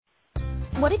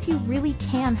what if you really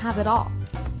can have it all?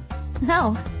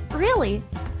 No, really.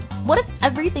 What if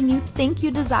everything you think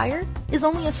you desire is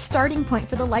only a starting point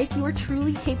for the life you are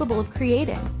truly capable of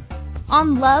creating?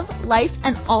 On Love, Life,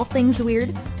 and All Things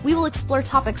Weird, we will explore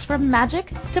topics from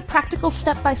magic to practical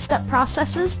step-by-step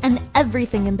processes and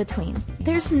everything in between.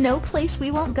 There's no place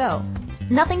we won't go.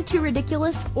 Nothing too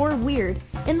ridiculous or weird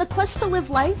in the quest to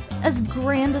live life as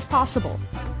grand as possible.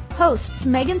 Hosts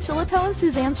Megan Silito and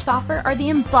Suzanne Stoffer are the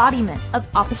embodiment of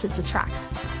opposites attract.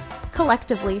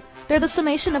 Collectively, they're the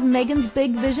summation of Megan's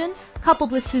big vision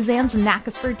coupled with Suzanne's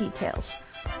knack for details.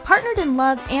 Partnered in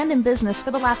love and in business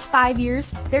for the last 5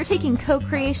 years, they're taking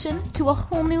co-creation to a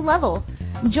whole new level.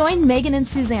 Join Megan and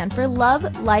Suzanne for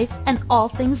Love, Life, and All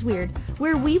Things Weird,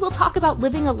 where we will talk about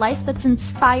living a life that's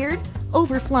inspired,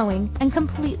 overflowing, and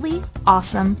completely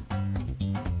awesome.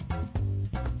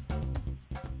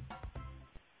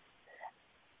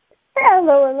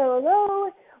 Hello, hello,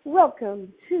 hello.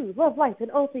 Welcome to Love, Life,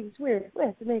 and All Things Weird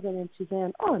with Megan and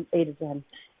Suzanne on A to Zen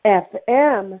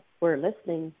FM. We're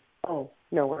listening. Oh,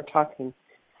 no, we're talking.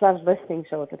 It's not a listening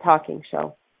show, it's a talking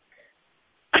show.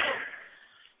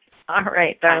 All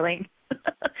right, darling.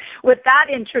 With that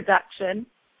introduction,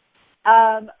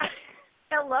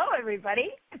 hello, everybody.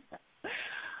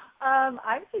 I'm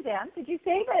Suzanne. Did you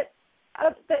say that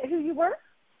who you were?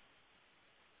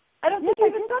 I don't think you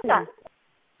even said that.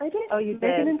 I did. Oh, you did.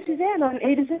 Megan and Suzanne on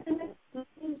A to Zen.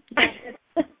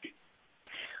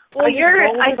 Well,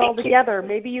 I all together.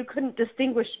 Maybe you couldn't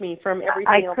distinguish me from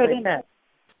everything else. I couldn't.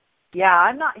 Yeah,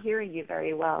 I'm not hearing you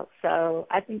very well, so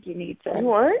I think you need to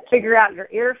figure out your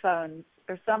earphones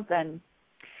or something.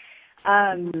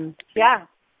 Yeah.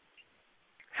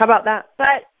 How about that?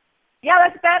 But, yeah,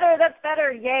 that's better. That's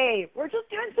better. Yay. We're just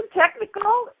doing some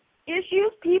technical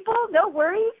issues, people. No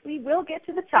worries. We will get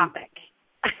to the topic.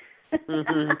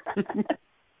 Mm-hmm.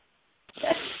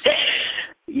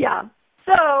 Yeah.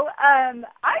 So I'm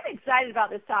excited about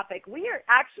this topic. We are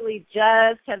actually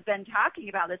have been talking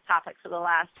about this topic for the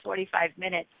last 45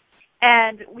 minutes,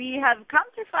 and we have come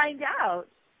to find out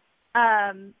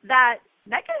that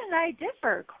Megan and I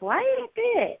differ quite a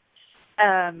bit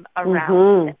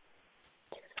around it.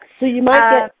 So you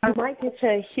might get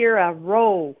to hear a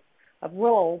roll,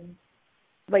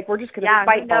 like we're just going to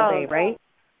fight all day, right?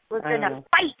 We're going to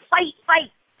fight.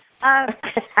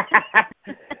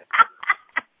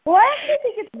 Well, I actually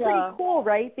think it's pretty cool,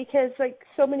 right? Because like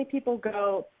so many people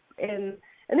go and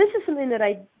this is something that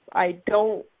I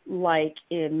don't like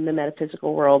in the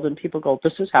metaphysical world, and people go,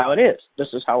 this is how it is,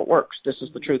 this is how it works, this is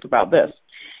the truth about this.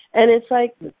 And it's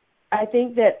like, I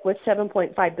think that with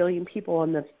 7.5 billion people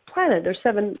on the planet, there's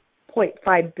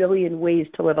 7.5 billion ways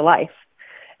to live a life.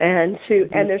 And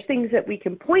there's things that we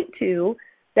can point to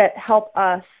that help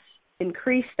us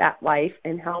increase that life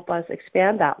and help us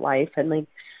expand that life. And like,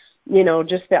 you know,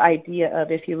 just the idea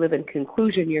of if you live in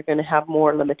conclusion, you're going to have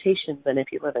more limitations than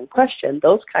if you live in question,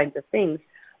 those kinds of things.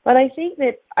 But I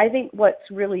think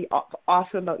what's really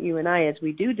awesome about you and I is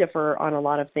we do differ on a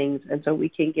lot of things, and so we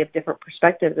can give different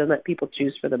perspectives and let people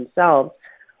choose for themselves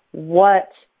what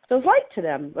feels like to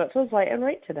them, what feels like and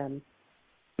right to them.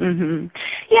 Mm-hmm.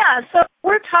 Yeah, so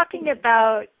we're talking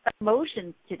about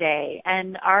emotions today,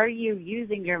 and are you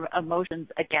using your emotions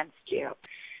against you?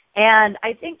 And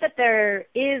I think that there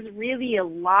is really a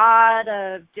lot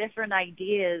of different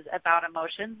ideas about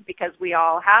emotions because we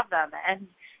all have them. And,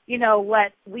 you know,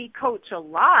 what we coach a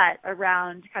lot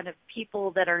around kind of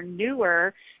people that are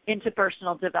newer into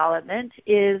personal development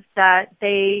is that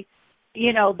they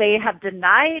have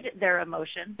denied their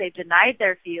emotions, they've denied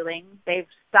their feelings, they've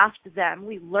stuffed them.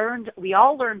 We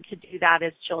all learned to do that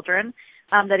as children,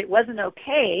 that it wasn't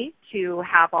okay to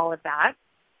have all of that.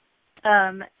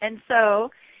 And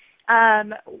so,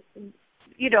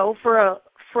 you know, for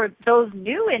those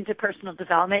new into personal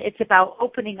development, it's about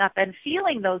opening up and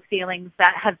feeling those feelings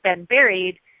that have been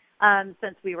buried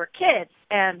since we were kids.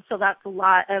 And so that's a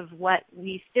lot of what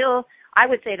I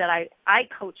would say that I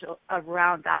coach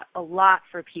around that a lot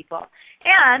for people.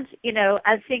 And, you know,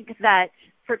 I think that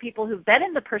for people who've been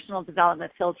in the personal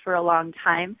development field for a long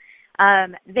time,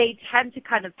 they tend to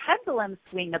kind of pendulum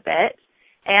swing a bit,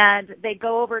 and they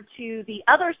go over to the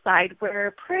other side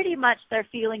where pretty much they're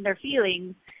feeling their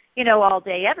feelings, you know, all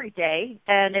day, every day,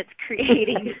 and it's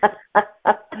creating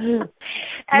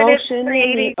motion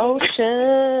in the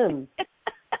ocean.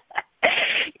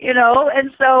 You know,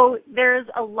 and so there's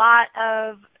a lot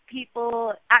of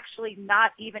people actually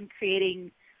not even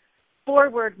creating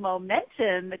forward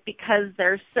momentum because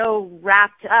they're so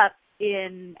wrapped up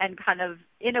in and kind of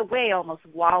in a way almost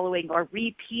wallowing or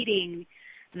repeating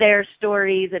their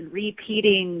stories and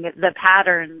repeating the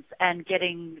patterns and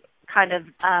getting kind of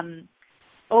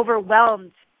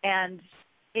overwhelmed and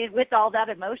with all that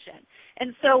emotion.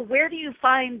 And so where do you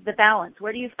find the balance?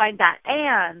 Where do you find that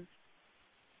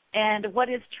and what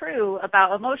is true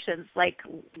about emotions? Like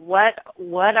what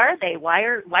are they? Why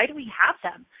do we have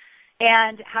them?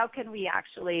 And how can we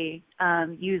actually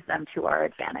use them to our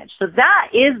advantage? So that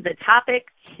is the topic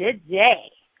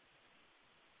today.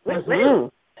 Mm-hmm.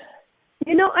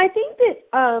 You know, I think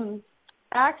that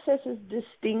access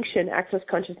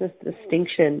consciousness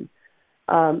distinction,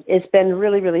 it's been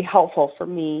really, really helpful for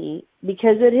me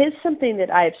because it is something that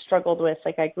I've struggled with.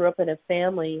 Like, I grew up in a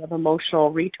family of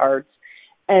emotional retards,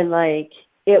 and like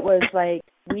it was like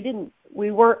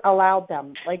we weren't allowed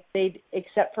them. Like,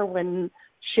 except for when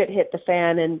shit hit the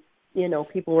fan and, you know,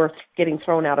 people were getting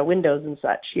thrown out of windows and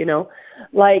such, you know,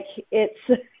 like it's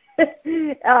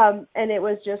and it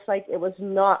was just like, it was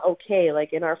not okay.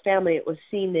 Like, in our family, it was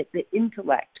seen that the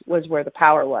intellect was where the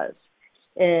power was.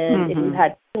 And if you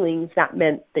had feelings, that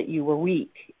meant that you were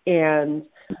weak. And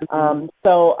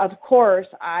so, of course,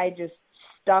 I just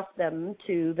stuffed them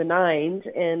to the nines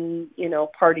and, you know,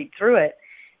 partied through it.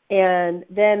 And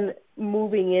then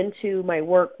moving into my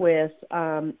work with,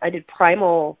 I did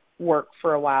primal work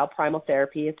for a while, primal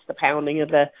therapy. It's the pounding of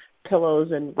the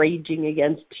pillows and raging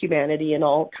against humanity and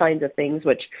all kinds of things,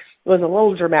 which was a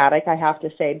little dramatic, I have to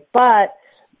say. But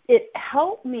it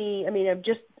helped me. I mean, I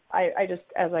just,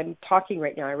 as I'm talking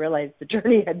right now, I realize the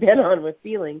journey I've been on with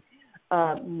feeling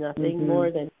nothing more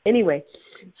than, anyway.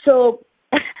 So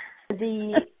so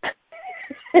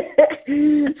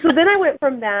then I went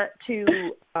from that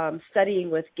to studying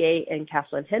with Gay and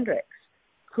Kathleen Hendricks,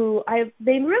 who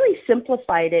they really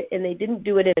simplified it, and they didn't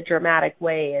do it in a dramatic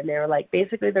way. And they were like,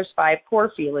 basically, there's 5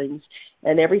 core feelings,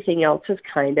 and everything else is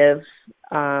kind of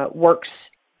works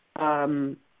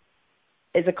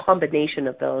is a combination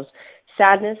of those: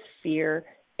 sadness, fear,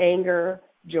 anger,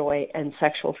 joy, and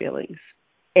sexual feelings.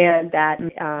 And that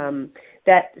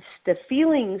the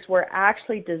feelings were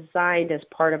actually designed as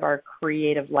part of our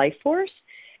creative life force,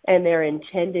 and they're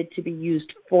intended to be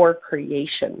used for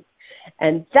creation.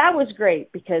 And that was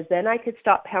great, because then I could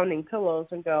stop pounding pillows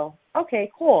and go,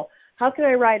 okay, cool. How can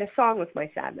I write a song with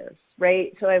my sadness,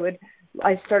 right? So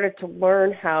I started to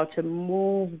learn how to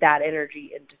move that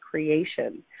energy into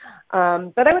creation.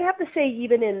 But I would have to say,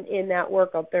 even in that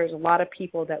work, there's a lot of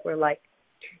people that were like,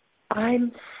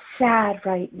 I'm sad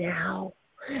right now.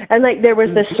 And like there was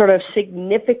this sort of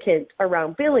significance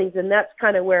around feelings, and that's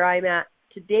kind of where I'm at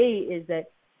today, is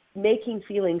that making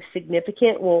feelings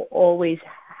significant will always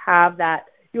have that.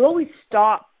 You always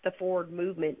stop the forward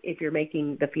movement if you're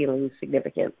making the feelings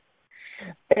significant.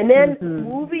 And then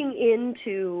moving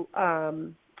into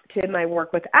to my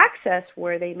work with Access,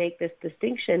 where they make this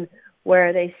distinction,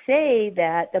 where they say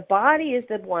that the body is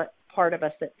the one part of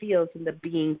us that feels and the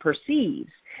being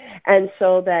perceives. And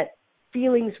so that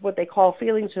feelings, what they call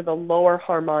feelings, are the lower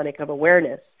harmonic of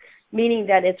awareness, meaning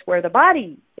that it's where the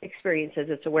body experiences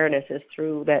its awareness is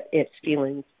through its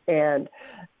feelings. And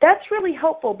that's really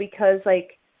helpful, because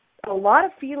like a lot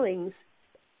of feelings,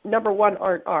 number one,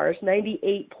 aren't ours.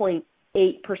 98.8%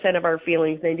 of our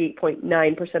feelings,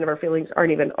 98.9% of our feelings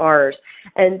aren't even ours.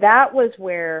 And that was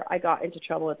where I got into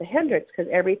trouble with the Hendricks,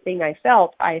 because everything I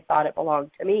felt, I thought it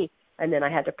belonged to me. And then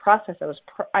I had to process.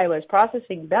 I was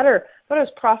processing better, but I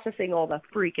was processing all the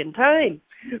freaking time,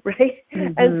 right?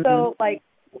 And so, like,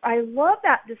 I love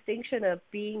that distinction of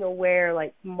being aware.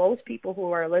 Like, most people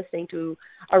who are listening to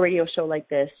a radio show like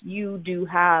this, you do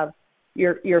have,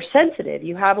 you're sensitive.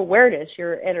 You have awareness.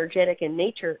 You're energetic in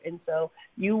nature. And so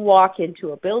you walk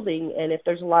into a building, and if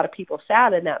there's a lot of people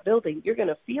sad in that building, you're going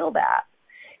to feel that.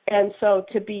 And so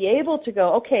to be able to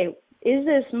go, okay, is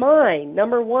this mine?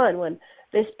 Number one, when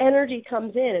this energy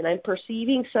comes in and I'm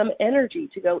perceiving some energy,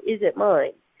 to go, is it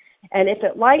mine? And if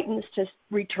it lightens, to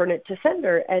return it to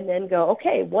sender, and then go,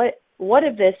 okay, what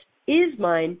if this is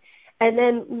mine? And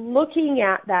then looking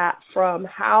at that from,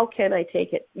 how can I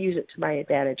take it, use it to my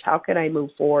advantage? How can I move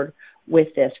forward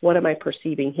with this? What am I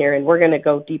perceiving here? And we're going to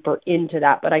go deeper into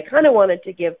that. But I kind of wanted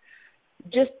to give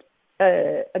just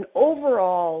an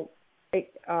overall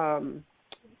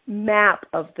map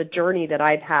of the journey that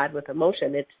I've had with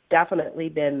emotion. It's definitely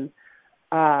been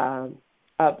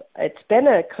it's been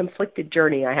a conflicted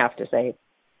journey, I have to say.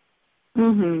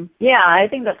 Yeah, I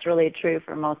think that's really true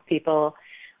for most people.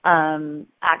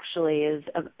 Actually,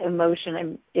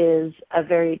 emotion is a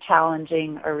very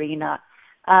challenging arena.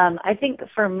 I think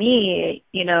for me,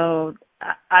 you know,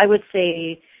 I would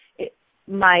say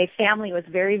my family was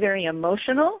very, very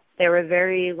emotional. They were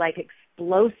very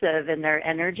explosive in their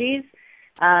energies.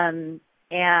 And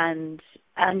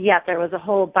yet there was a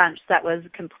whole bunch that was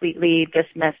completely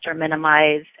dismissed or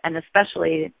minimized. And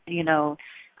especially, you know,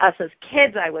 us as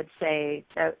kids, I would say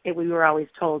that we were always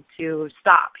told to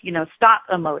stop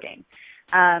emoting.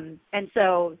 And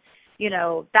so,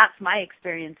 that's my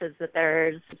experience, is that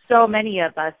there's so many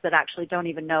of us that actually don't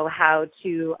even know how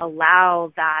to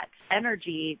allow that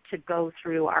energy to go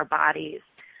through our bodies.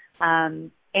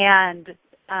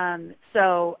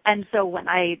 So when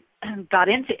I got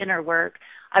into inner work,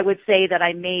 I would say that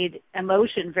I made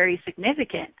emotion very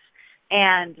significant.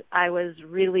 And I would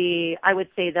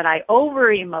say that I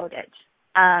over-emoted.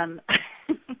 And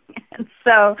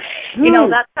so,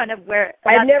 that's kind of where...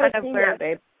 I've never seen that,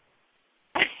 babe.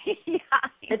 Yeah,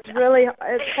 it's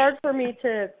hard for me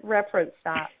to reference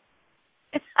that.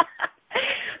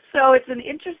 So it's an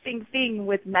interesting thing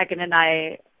with Megan and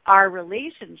I, our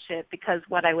relationship, because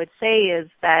what I would say is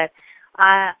that,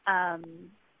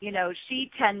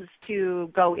 she tends to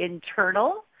go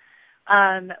internal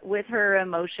with her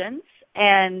emotions,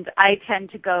 and I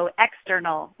tend to go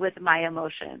external with my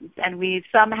emotions, and we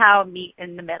somehow meet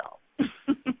in the middle.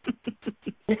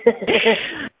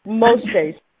 Most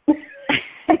days.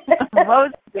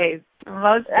 Most days.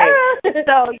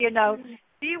 So,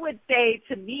 she would say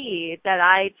to me that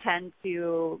I tend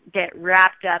to get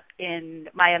wrapped up in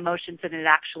my emotions, and it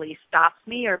actually stops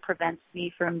me or prevents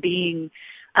me from being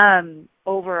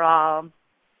overall,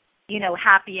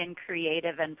 happy and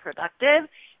creative and productive.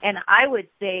 And I would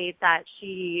say that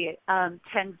she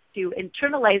tends to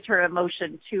internalize her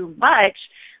emotion too much.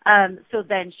 So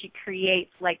then she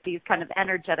creates like these kind of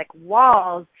energetic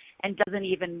walls and doesn't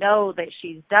even know that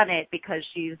she's done it because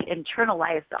she's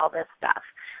internalized all this stuff.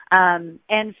 And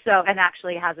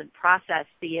actually hasn't processed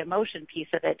the emotion piece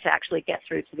of it to actually get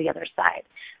through to the other side.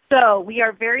 So we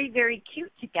are very, very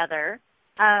cute together.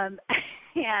 And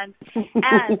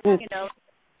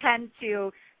tend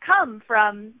to come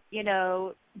from,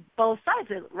 both sides,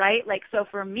 right? Like, so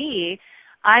for me,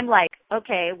 I'm like,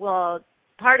 okay, well,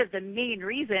 part of the main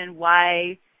reason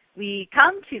why we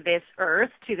come to this earth,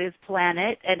 to this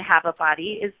planet, and have a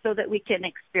body is so that we can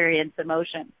experience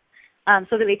emotion,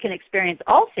 so that we can experience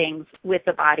all things with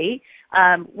the body,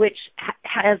 which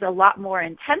has a lot more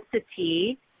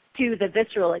intensity to the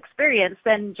visceral experience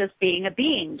than just being a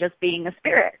being, just being a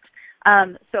spirit.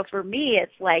 So for me,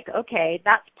 it's like, okay,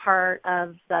 that's part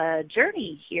of the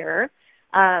journey here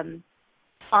on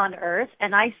Earth,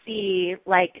 and I see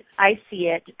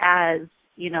it as,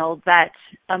 that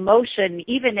emotion,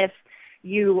 even if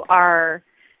you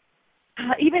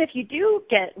do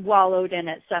get wallowed in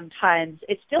it sometimes,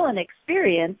 it's still an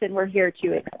experience, and we're here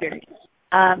to experience.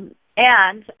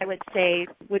 And I would say,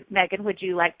 Megan, would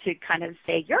you like to kind of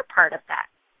say your part of that?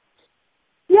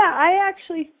 Yeah, I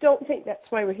actually don't think that's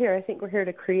why we're here. I think we're here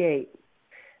to create.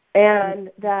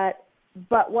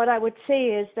 But what I would say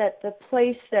is that the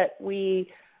place that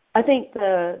I think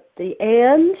the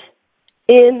and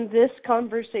in this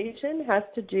conversation has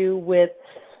to do with,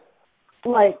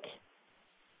 like,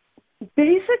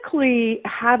 basically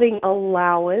having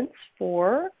allowance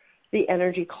for the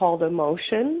energy called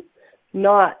emotion,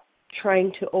 not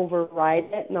trying to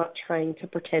override it, not trying to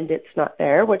pretend it's not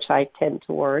there, which I tend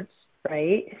towards,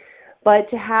 right? But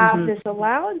to have this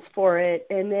allowance for it,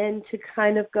 and then to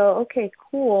kind of go, okay,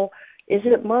 cool, is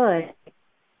it mine?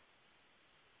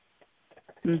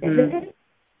 Is it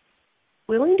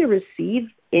willing to receive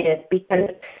it? Because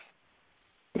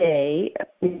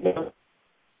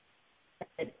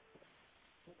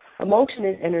emotion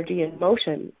is energy in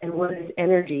motion. And what is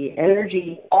energy?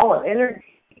 All of energy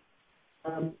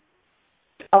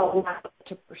allows us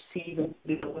to perceive and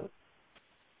feel.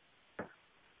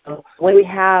 So when we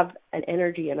have an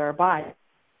energy in our body,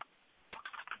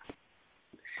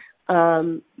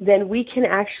 then we can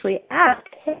actually ask,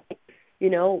 hey,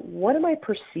 what am I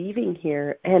perceiving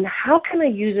here, and how can I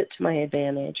use it to my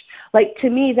advantage? Like, to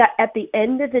me, that at the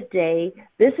end of the day,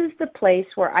 this is the place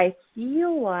where I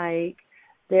feel like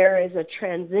there is a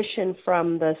transition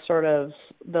from the sort of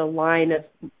the line of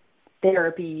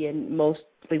therapy and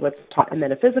mostly what's taught in the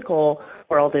metaphysical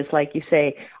world is, like you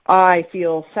say, I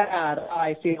feel sad,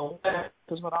 I feel bad,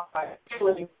 this is what I'm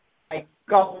feeling, like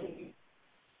golly.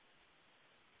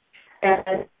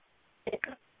 And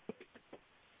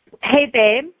hey,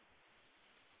 babe.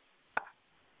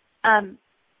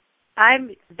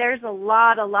 There's a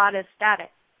lot of static.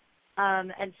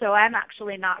 And so I'm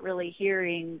actually not really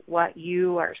hearing what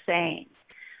you are saying.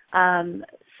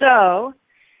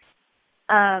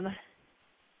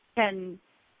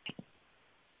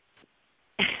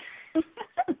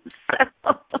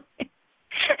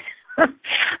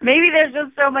 Maybe there's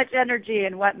just so much energy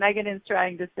in what Megan is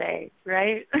trying to say,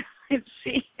 right?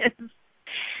 She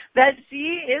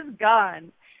is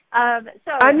gone. I'm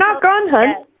not gone,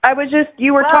 hun. I was just,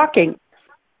 you were talking.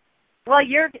 Well,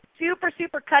 you're super,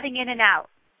 super cutting in and out.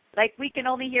 Like, we can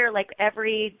only hear, like,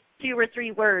 every 2 or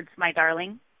 3 words, my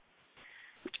darling.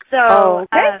 So,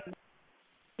 okay.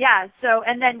 Yeah, so,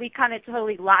 and then we kind of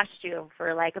totally lost you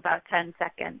for, like, about 10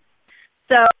 seconds.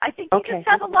 So I think you just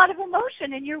have a lot of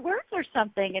emotion in your words or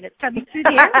something, and it's coming through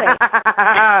the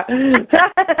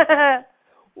airwaves.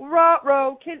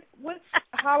 Ro,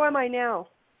 how am I now?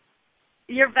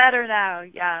 You're better now,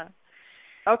 yeah.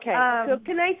 Okay, so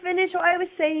can I finish what I was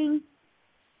saying?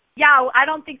 Yeah, I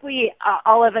don't think we,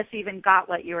 all of us even got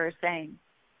what you were saying.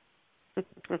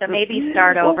 So maybe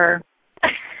start over.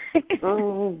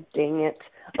 Oh, dang it.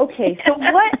 Okay, so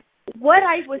what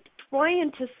I was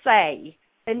trying to say,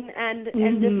 and this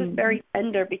is very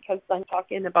tender because I'm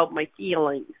talking about my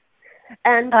feelings.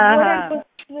 And what I was,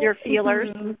 your feelers.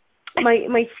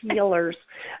 My feelers.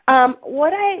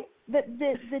 The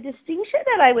distinction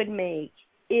that I would make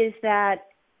is that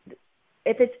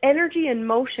if it's energy and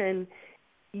motion,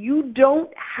 you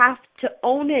don't have to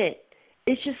own it.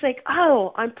 It's just like,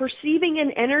 oh, I'm perceiving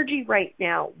an energy right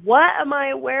now. What am I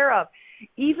aware of?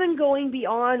 Even going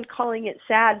beyond calling it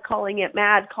sad, calling it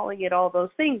mad, calling it all those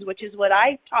things, which is what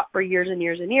I taught for years and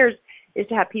years and years, is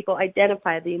to have people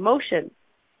identify the emotion.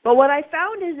 But what I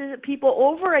found is that people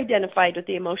over-identified with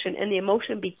the emotion, and the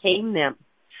emotion became them.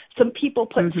 Some people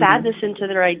put sadness into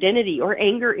their identity or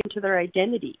anger into their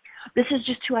identity. This is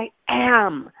just who I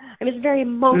am. I mean, it's very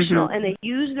emotional, and they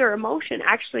use their emotion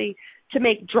actually to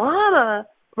make drama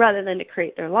rather than to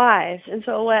create their lives. And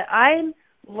so what I'm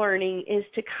learning is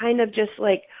to kind of just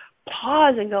like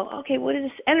pause and go, okay, what is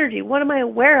this energy? What am I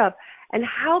aware of? And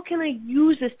how can I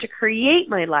use this to create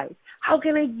my life? How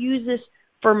can I use this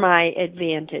for my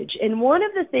advantage? And one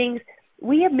of the things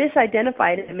we have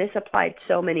misidentified and misapplied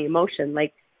so many emotions,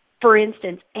 like, for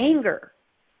instance, anger.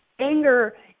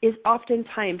 Anger is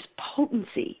oftentimes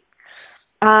potency.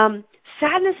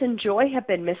 Sadness and joy have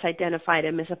been misidentified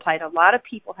and misapplied. A lot of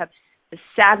people have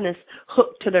sadness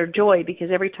hooked to their joy because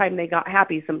every time they got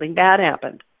happy, something bad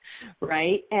happened,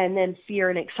 right? And then fear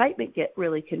and excitement get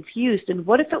really confused. And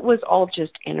what if it was all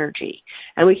just energy?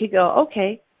 And we could go,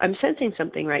 okay, I'm sensing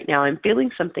something right now. I'm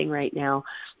feeling something right now.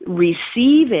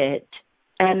 Receive it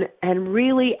and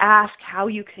really ask how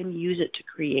you can use it to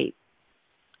create.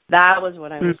 That was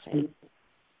what I was saying.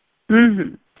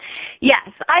 Mm-hmm.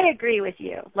 Yes, I agree with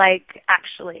you. Like,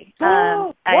 actually.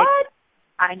 What?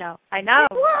 I know.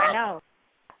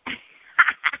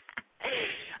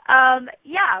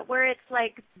 Yeah, where it's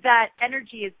like that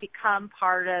energy has become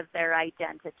part of their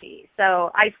identity.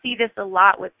 So I see this a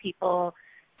lot with people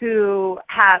who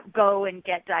go and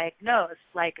get diagnosed,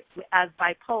 like as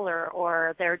bipolar,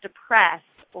 or they're depressed,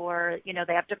 or, you know,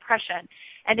 they have depression,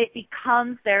 and it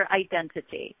becomes their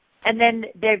identity. And then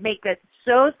they make it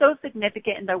so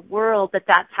significant in the world that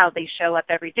that's how they show up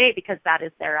every day because that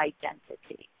is their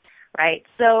identity, right?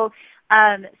 So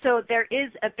there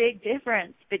is a big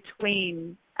difference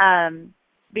between having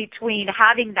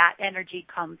that energy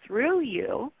come through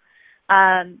you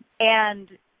and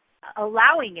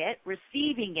allowing it,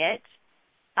 receiving it,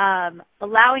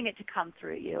 allowing it to come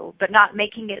through you, but not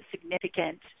making it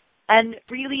significant and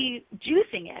really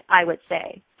juicing it, I would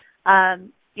say.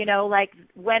 You know, like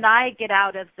when I get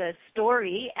out of the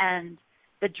story and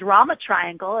the drama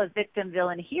triangle of victim,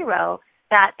 villain, hero,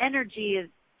 that energy is,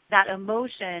 that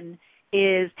emotion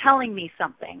is telling me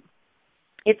something.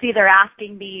 It's either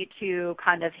asking me to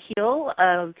kind of heal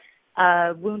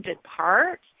a wounded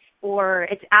part, or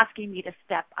it's asking me to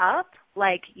step up.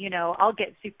 Like, you know, I'll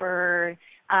get super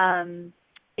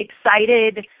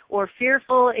excited or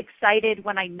fearful excited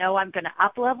when I know I'm going to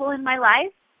up level in my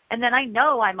life. And then I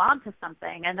know I'm onto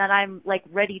something, and then I'm like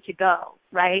ready to go,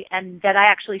 right? And that I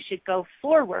actually should go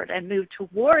forward and move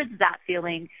towards that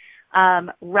feeling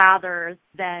rather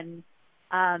than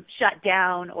shut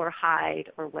down or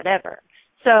hide or whatever.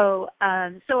 So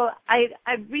I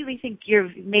really think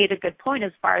you've made a good point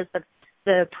as far as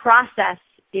the process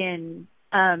in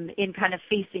kind of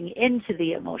facing into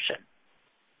the emotion.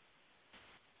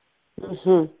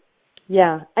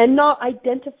 Yeah, and not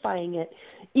identifying it.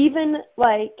 Even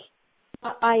like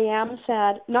I am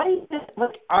sad, not even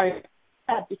like I'm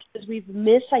sad, because we've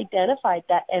misidentified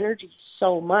that energy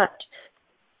so much.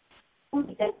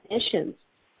 Definitions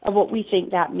of what we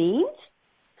think that means,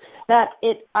 that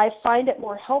I find it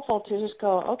more helpful to just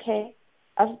go, okay,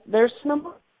 there's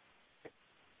some.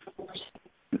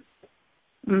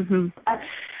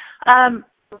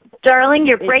 Darling,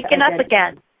 you're breaking up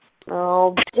again.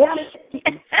 Oh, damn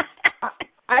it.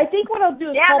 I think what I'll do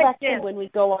is call back in when we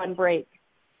go on break.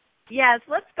 Yes,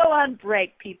 let's go on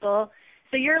break, people.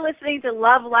 So you're listening to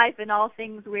Love, Life, and All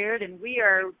Things Weird, and we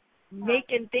are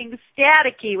making things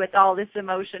staticky with all this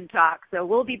emotion talk. So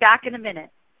we'll be back in a minute.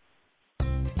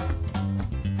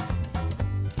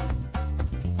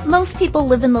 Most people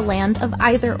live in the land of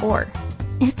either or.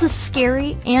 It's a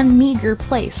scary and meager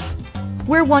place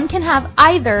where one can have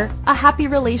either a happy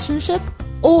relationship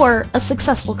or a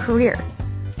successful career,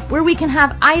 where we can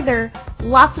have either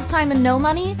lots of time and no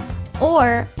money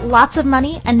or lots of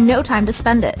money and no time to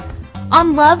spend it.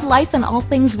 On Love, Life, and All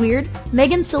Things Weird,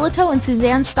 Megan Silito and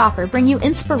Suzanne Stoffer bring you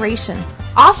inspiration,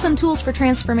 awesome tools for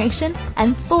transformation,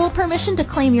 and full permission to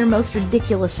claim your most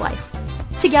ridiculous life.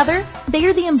 Together, they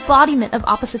are the embodiment of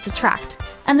opposites attract,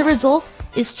 and the result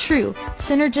is true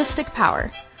synergistic power.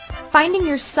 Finding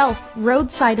yourself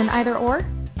roadside in either or?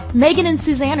 Megan and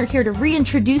Suzanne are here to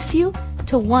reintroduce you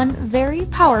to one very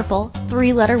powerful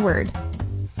 3-letter word.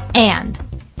 And.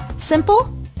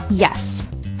 Simple? Yes.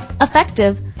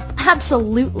 Effective?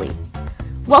 Absolutely.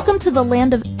 Welcome to the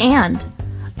land of and.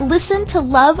 Listen to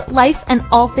Love, Life, and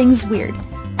All Things Weird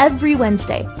every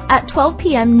Wednesday at 12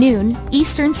 p.m. noon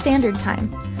Eastern Standard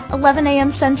Time, 11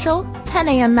 a.m. Central, 10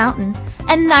 a.m. Mountain,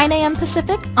 and 9 a.m.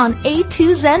 Pacific on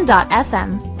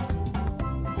A2Zen.fm.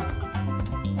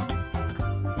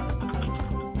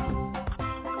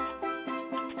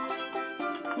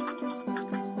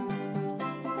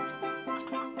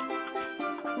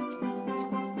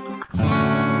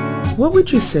 What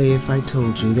would you say if I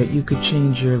told you that you could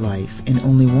change your life in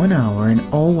only 1 hour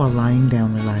and all while lying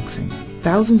down relaxing?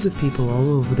 Thousands of people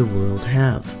all over the world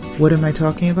have. What am I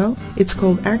talking about? It's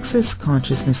called Access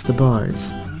Consciousness, the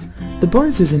bars. The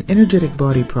bars is an energetic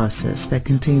body process that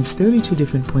contains 32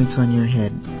 different points on your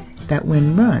head that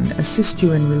when run assist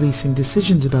you in releasing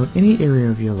decisions about any area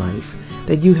of your life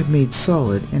that you have made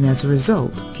solid and as a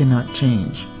result cannot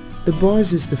change. The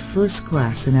bars is the first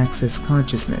class in Access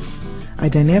Consciousness,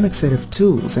 a dynamic set of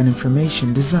tools and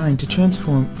information designed to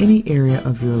transform any area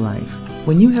of your life.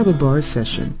 When you have a bars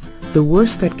session, the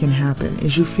worst that can happen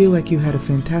is you feel like you had a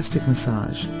fantastic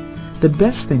massage. The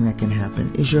best thing that can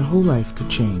happen is your whole life could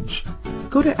change.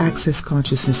 Go to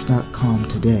accessconsciousness.com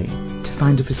today to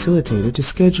find a facilitator to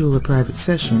schedule a private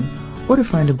session or to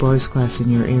find a bars class in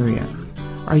your area.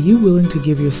 Are you willing to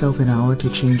give yourself an hour to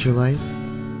change your life?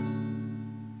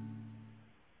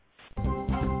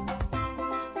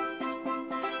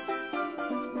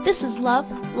 This is Love,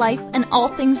 Life, and All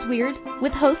Things Weird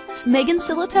with hosts Megan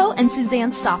Silito and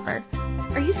Suzanne Stoffer.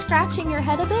 Are you scratching your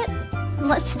head a bit?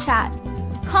 Let's chat.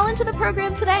 Call into the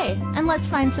program today and let's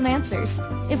find some answers.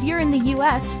 If you're in the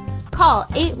U.S., call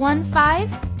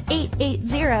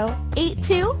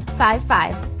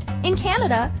 815-880-8255. In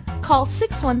Canada, call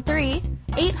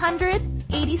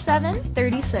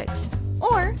 613-800-8736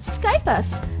 or Skype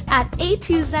us at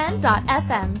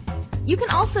A2Zen.fm. You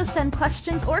can also send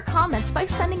questions or comments by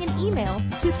sending an email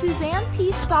to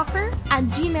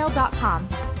suzannepstoffer@gmail.com.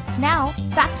 Now,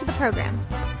 back to the program.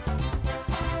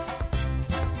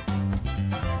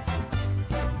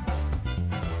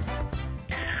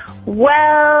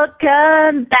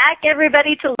 Welcome back,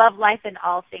 everybody, to Love, Life, and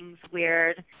All Things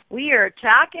Weird. We are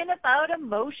talking about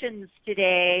emotions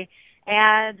today,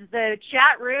 and the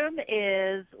chat room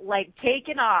is, like,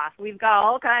 taking off. We've got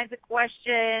all kinds of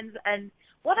questions, and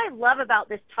what I love about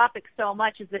this topic so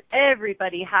much is that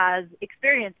everybody has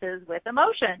experiences with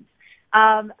emotions.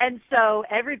 And so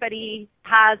everybody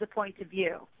has a point of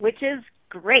view, which is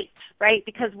great, right?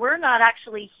 Because we're not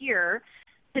actually here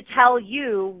to tell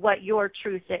you what your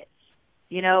truth is.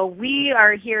 You know, we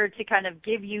are here to kind of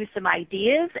give you some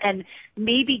ideas and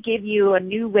maybe give you a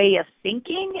new way of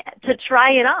thinking to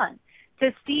try it on,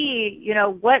 to see, you know,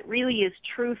 what really is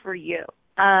true for you.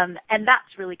 And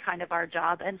that's really kind of our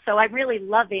job. And so I'm really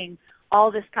loving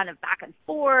all this kind of back and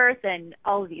forth and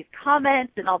all of these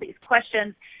comments and all these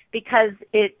questions, because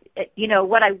it you know,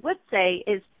 what I would say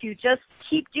is to just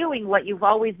keep doing what you've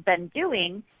always been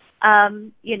doing.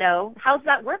 You know, how's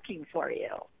that working for you?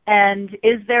 And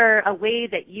is there a way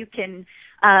that you can,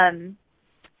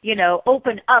 you know,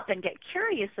 open up and get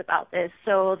curious about this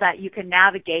so that you can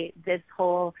navigate this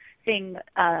whole thing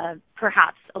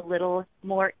perhaps a little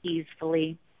more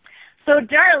easily? So,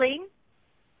 darling,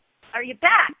 are you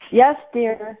back? Yes,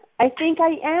 dear. I think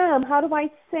I am. How do I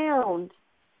sound?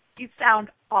 You sound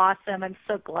awesome. I'm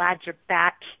so glad you're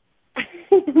back.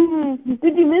 Did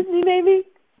you miss me, baby?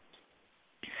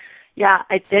 Yeah,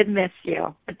 I did miss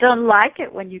you. I don't like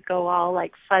it when you go all,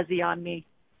 like, fuzzy on me.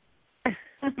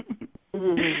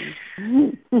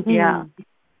 Yeah.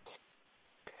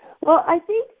 Well, I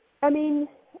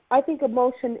think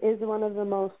emotion is one of the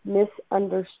most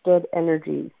misunderstood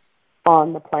energies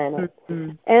on the planet.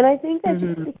 Mm-hmm. And I think that's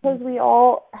just because we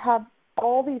all have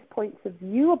all these points of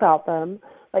view about them,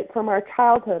 like from our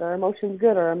childhood, our emotions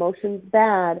good, our emotions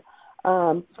bad.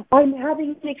 I'm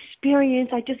having an experience.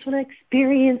 I just want to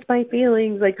experience my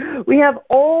feelings. Like, we have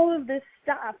all of this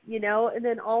stuff, and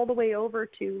then all the way over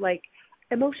to, like,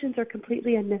 emotions are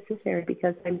completely unnecessary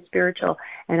because I'm spiritual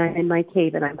and I'm in my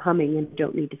cave and I'm humming and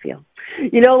don't need to feel.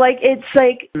 It's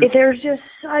like there's just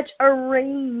such a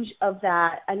range of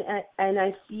that. And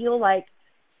I feel like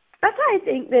that's why I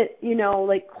think that,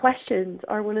 questions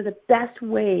are one of the best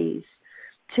ways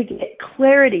to get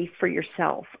clarity for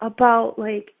yourself about,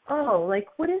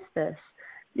 what is this?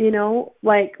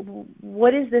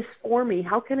 What is this for me?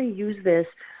 How can I use this?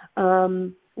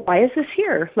 Why is this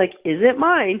here? Is it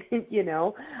mine?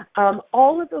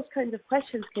 All of those kinds of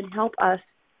questions can help us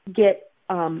get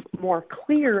more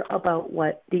clear about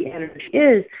what the energy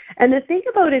is. And the thing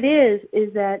about it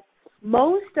is that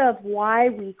most of why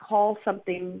we call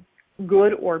something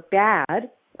good or bad,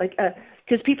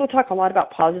 because people talk a lot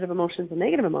about positive emotions and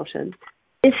negative emotions,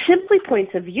 is simply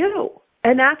points of view.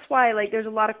 And that's why, there's a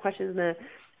lot of questions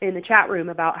in the chat room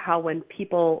about how when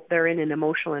people, they're in an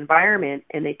emotional environment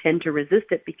and they tend to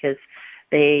resist it because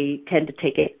they tend to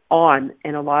take it on.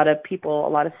 And a lot of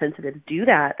sensitives do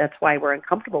that. That's why we're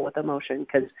uncomfortable with emotion,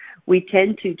 because we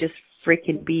tend to just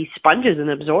freaking be sponges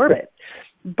and absorb it.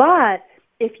 But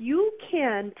if you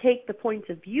can take the points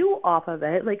of view off of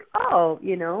it,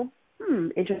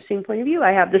 interesting point of view.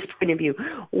 I have this point of view.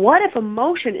 What if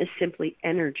emotion is simply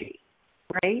energy,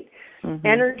 right? Mm-hmm.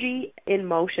 Energy in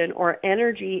motion, or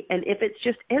energy, and if it's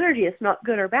just energy, it's not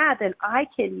good or bad, then I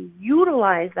can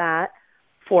utilize that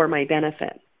for my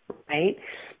benefit, right?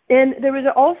 And there was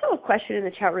also a question in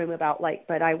the chat room about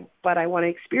but I want to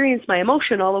experience my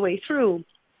emotion all the way through.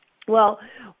 Well,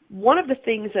 one of the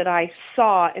things that I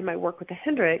saw in my work with the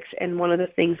Hendricks, and one of the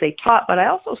things they taught, but I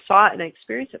also saw it and I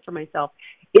experienced it for myself,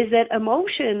 is that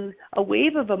emotion, a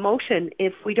wave of emotion,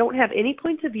 if we don't have any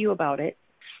points of view about it,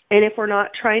 and if we're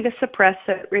not trying to suppress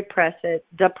it, repress it,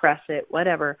 depress it,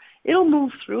 whatever, it'll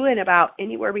move through in about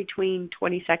anywhere between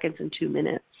 20 seconds and 2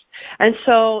 minutes. And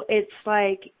so it's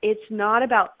not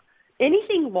about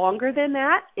anything longer than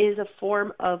that is a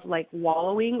form of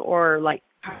wallowing or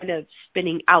kind of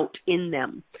spinning out in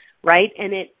them, right?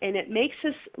 And it makes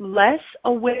us less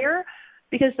aware,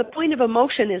 because the point of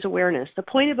emotion is awareness. The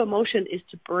point of emotion is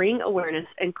to bring awareness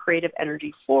and creative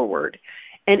energy forward.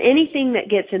 And anything that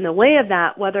gets in the way of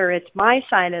that, whether it's my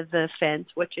side of the fence,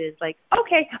 which is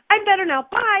okay, I'm better now,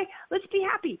 bye, let's be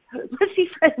happy, let's be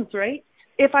friends, right?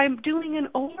 If I'm doing an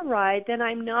override, then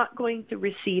I'm not going to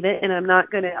receive it, and I'm not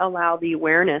going to allow the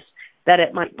awareness that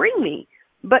it might bring me.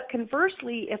 But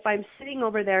conversely, if I'm sitting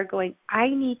over there going, I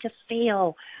need to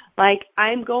fail,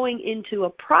 I'm going into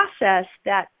a process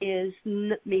that is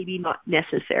maybe not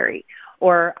necessary,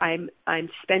 or I'm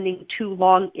spending too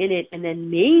long in it and then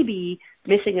maybe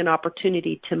missing an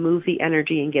opportunity to move the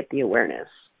energy and get the awareness.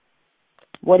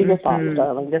 What are your thoughts,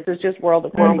 darling? This is just world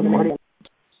according to me.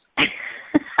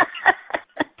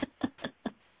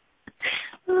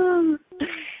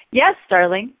 Yes,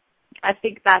 darling. I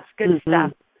think that's good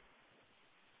stuff.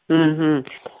 Mm-hmm.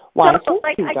 Well, so,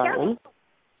 darling.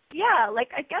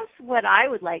 I guess what I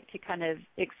would like to kind of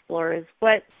explore is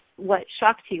what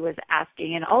Shakti was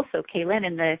asking, and also Kaylin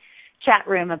in the chat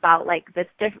room about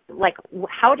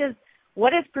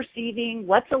what is perceiving,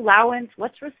 what's allowance,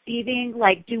 what's receiving,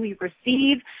 do we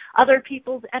receive other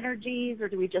people's energies or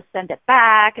do we just send it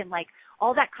back, and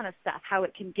all that kind of stuff, how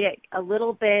it can get a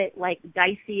little bit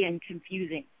dicey and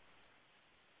confusing.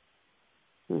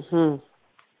 Mhm.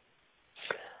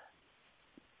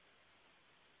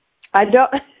 I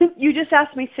don't. You just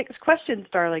asked me 6 questions,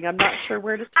 darling. I'm not sure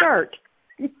where to start.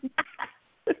 Where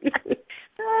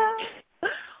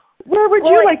would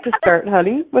you like to start,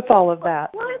 honey, with all of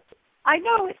that? Well, I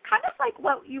know it's kind of like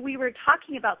what we were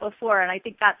talking about before, and I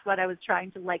think that's what I was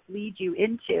trying to lead you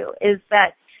into, is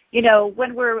that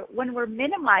when we're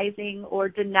minimizing or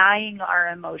denying our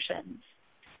emotions,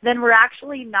 then we're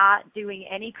actually not doing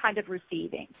any kind of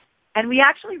receiving, and we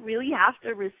actually really have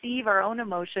to receive our own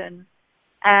emotions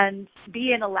and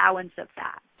be in allowance of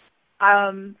that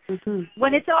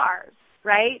when it's ours,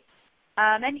 right?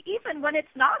 And even when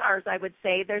it's not ours, I would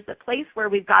say there's a place where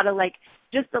we've got to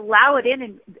just allow it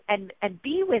in and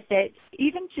be with it,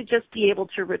 even to just be able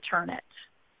to return it.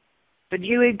 Would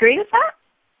you agree with that?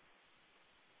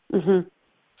 Mhm.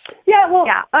 Yeah. Well.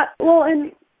 Yeah.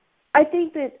 And I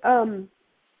think that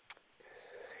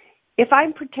if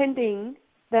I'm pretending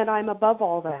that I'm above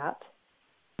all that,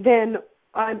 then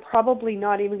I'm probably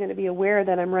not even going to be aware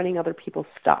that I'm running other people's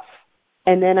stuff.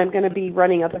 And then I'm going to be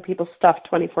running other people's stuff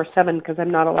 24/7 because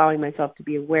I'm not allowing myself to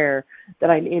be aware that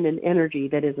I'm in an energy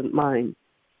that isn't mine.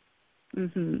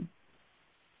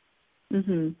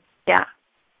 Yeah.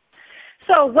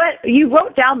 So what you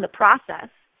wrote down the process.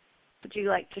 Would you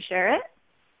like to share it?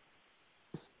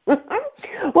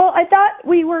 Well, I thought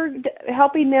we were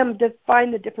helping them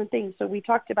define the different things. So we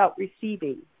talked about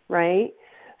receiving, right?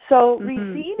 So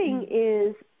receiving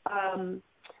is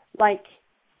like,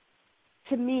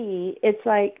 to me, it's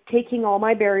like taking all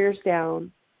my barriers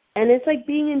down, and it's like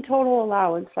being in total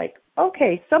allowance. Like,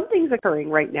 okay, something's occurring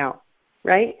right now,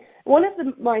 right? One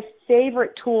of my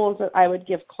favorite tools that I would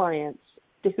give clients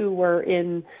who were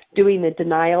in doing the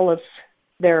denial of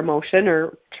their emotion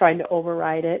or trying to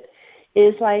override it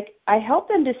is like, I help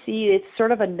them to see it's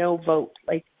sort of a no vote.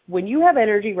 Like, when you have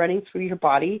energy running through your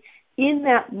body, in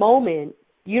that moment,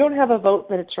 you don't have a vote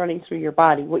that it's running through your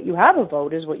body. What you have a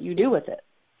vote is what you do with it,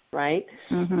 right?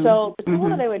 So the tool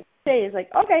that I would say is like,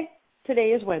 okay, today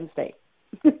is Wednesday,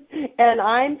 and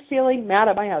I'm feeling mad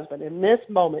at my husband in this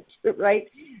moment, right?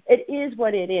 It is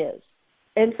what it is.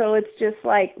 And so it's just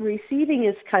like receiving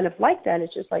is kind of like that.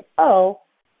 It's just like, oh,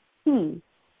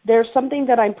 there's something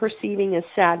that I'm perceiving as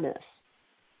sadness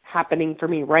happening for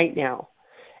me right now.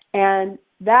 And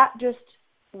that just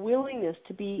willingness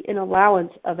to be in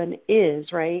allowance of an is,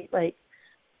 right? Like,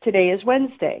 today is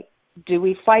Wednesday. Do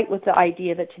we fight with the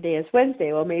idea that today is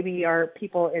Wednesday? Well, maybe our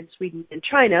people in Sweden and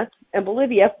China and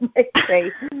Bolivia might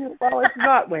say, well, it's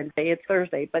not Wednesday, it's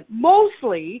Thursday. But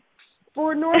mostly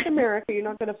for North America, you're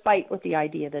not going to fight with the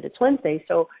idea that it's Wednesday.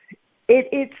 So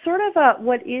it's sort of a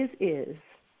what is,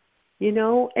 you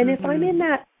know? And if I'm in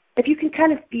that, if you can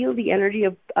kind of feel the energy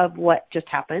of what just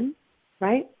happened,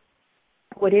 right?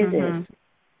 What is.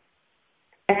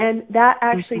 And that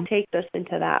actually takes us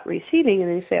into that receiving, and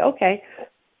then you say, okay,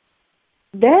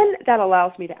 then that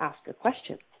allows me to ask a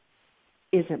question.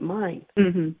 Is it mine?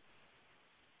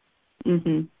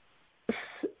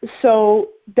 So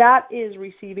that is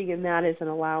receiving, and that is an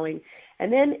allowing.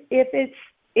 And then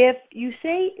if you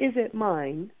say, is it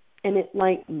mine, and it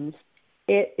lightens,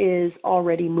 it is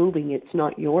already moving. It's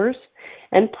not yours.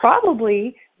 And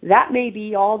probably that may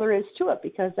be all there is to it,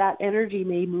 because that energy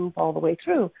may move all the way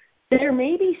through. There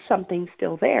may be something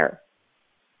still there.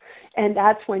 And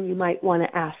that's when you might want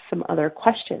to ask some other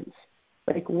questions.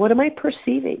 Like, what am I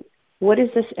perceiving? What is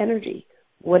this energy?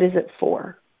 What is it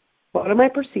for? What am I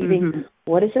perceiving?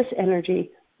 What is this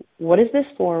energy? What is this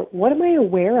for? What am I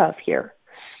aware of here?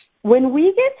 When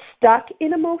we get stuck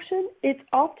in emotion, it's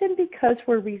often because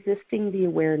we're resisting the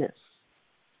awareness.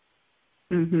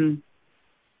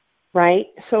 Right?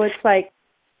 So it's like,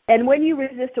 and when you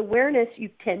resist awareness, you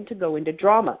tend to go into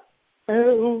drama.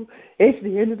 Oh, it's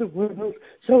the end of the world.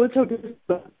 So-and-so did this.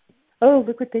 Oh,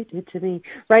 look what they did to me.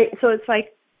 Right? So it's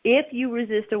like, if you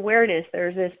resist awareness,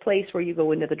 there's this place where you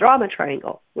go into the drama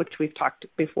triangle, which we've talked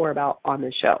before about on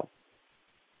the show.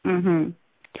 Yeah.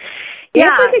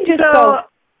 If we can just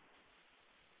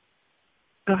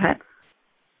Go ahead.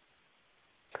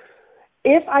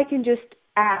 If I can just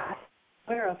ask,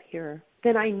 aware of here,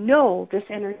 then I know this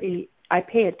energy, I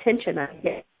pay attention, I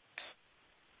get,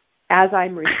 as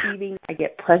I'm receiving, I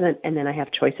get present, and then I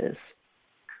have choices.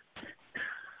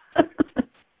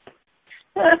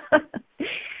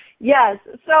 Yes.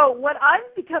 So what I'm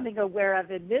becoming aware of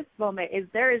in this moment is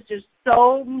there is just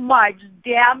so much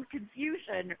damn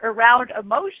confusion around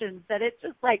emotions that it's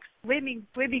just like swimming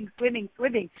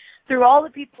through all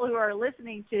the people who are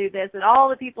listening to this and all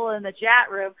the people in the chat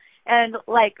room. And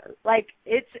like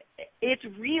it's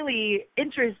really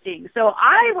interesting. So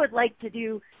I would like to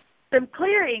do some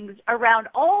clearings around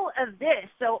all of this.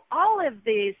 So all of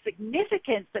the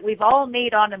significance that we've all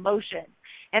made on emotion,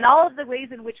 and all of the ways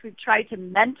in which we've tried to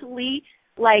mentally,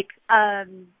 work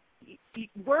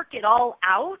it all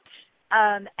out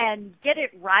and get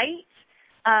it right.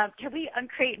 Can we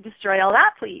uncreate and destroy all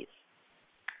that, please?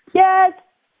 Yes.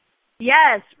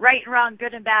 Yes. Right and wrong,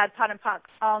 good and bad, pot and pots,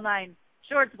 all nine,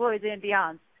 shorts, boys, and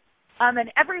beyonds.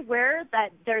 And everywhere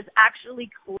that there's actually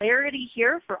clarity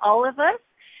here for all of us,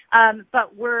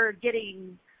 but we're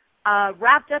getting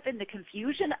wrapped up in the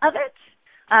confusion of it.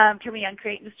 Can we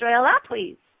uncreate and destroy all that,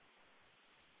 please?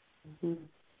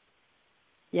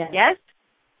 Yes. Yes?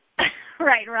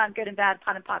 Right and wrong, good and bad,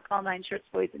 pot and pot, all nine, shorts,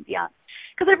 boys, and beyond.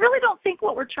 Because I really don't think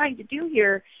what we're trying to do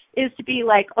here is to be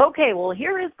like, okay, well,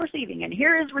 here is perceiving, and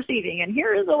here is receiving, and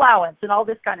here is allowance, and all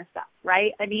this kind of stuff,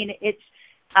 right? I mean,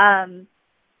 I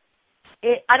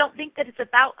don't think that it's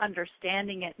about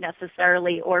understanding it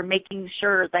necessarily or making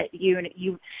sure that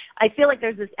you. I feel like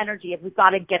there's this energy of we've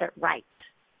got to get it right.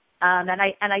 And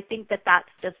I think that that's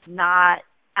just not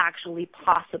actually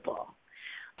possible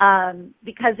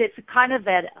because it's kind of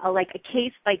like a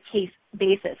case-by-case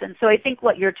basis. And so I think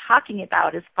what you're talking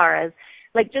about as far as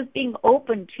like just being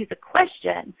open to the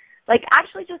question like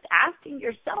actually just asking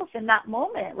yourself in that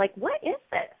moment, like, what is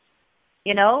this?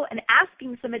 You know, and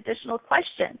asking some additional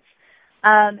questions.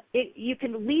 You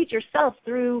can lead yourself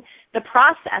through the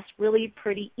process really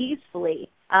pretty easily.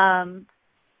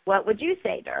 What would you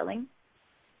say, darling?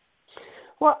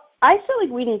 Well, I feel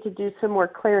like we need to do some more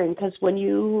clearing, because when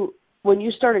you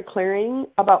started clearing,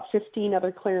 about 15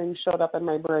 other clearings showed up in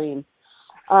my brain.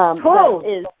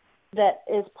 That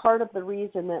is part of the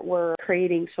reason that we're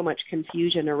creating so much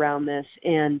confusion around this.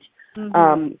 And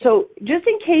so just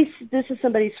in case this is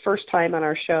somebody's first time on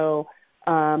our show,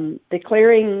 the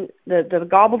clearing, the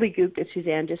gobbledygook that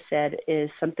Suzanne just said is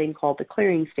something called the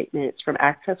clearing statement. It's from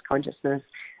Access Consciousness.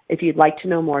 If you'd like to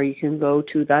know more, you can go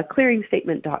to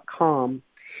theclearingstatement.com.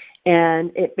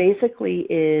 And it basically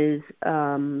is,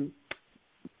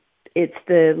 it's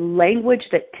the language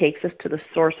that takes us to the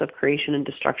source of creation and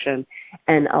destruction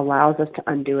and allows us to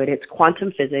undo it. It's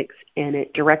quantum physics, and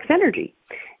it directs energy.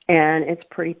 And it's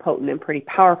pretty potent and pretty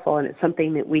powerful, and it's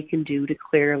something that we can do to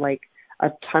clear like a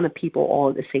ton of people all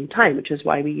at the same time, which is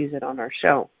why we use it on our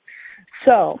show.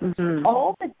 So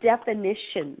all the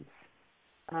definitions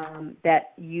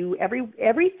that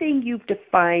everything you've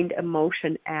defined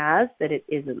emotion as that it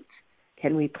isn't,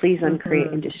 can we please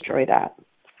uncreate and destroy that?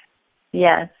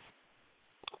 Yes.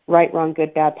 Right, wrong,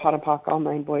 good, bad, pot and pock, all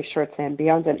nine boys, shorts, and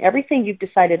beyonds, and everything you've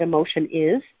decided emotion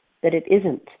is that it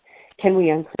isn't, can we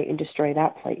uncreate and destroy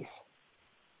that, please?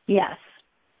 Yes.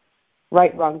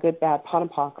 Right, wrong, good, bad, pot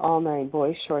and pock, all nine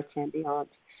boys, shorts, and beyonds.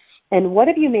 And what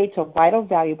have you made so vital,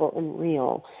 valuable, and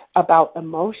real about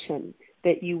emotion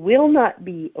that you will not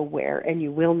be aware and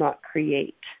you will not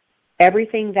create?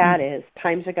 Everything that is,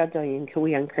 times a godzillion, can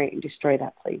we uncreate and destroy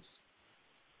that, please?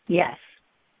 Yes.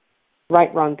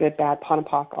 Right, wrong, good, bad, pot and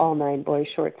pock, all nine boys,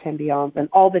 shorts, and beyonds, and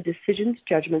all the decisions,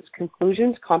 judgments,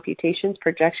 conclusions, computations,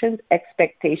 projections,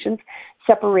 expectations,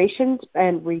 separations,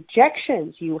 and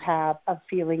rejections you have of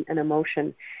feeling and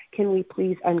emotion. Can we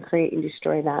please uncreate and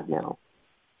destroy that now?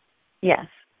 Yes.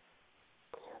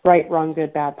 Right, wrong,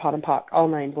 good, bad, pot and pock, all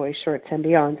nine boys, shorts, and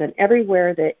beyonds, and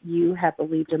everywhere that you have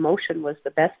believed emotion was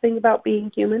the best thing about being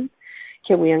human,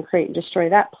 can we uncreate and destroy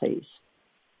that, please?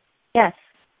 Yes.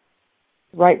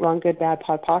 Right, wrong, good, bad,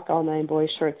 pot, pock, all nine boys,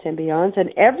 shorts, and beyonds,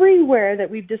 and everywhere that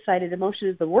we've decided emotion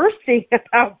is the worst thing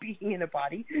about being in a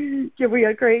body, can we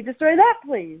uncreate and destroy that,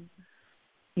 please?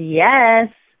 Yes.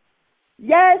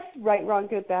 Yes, right, wrong,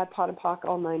 good, bad, pot and pock,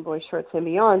 all nine boys, shorts, and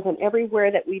beyonds, and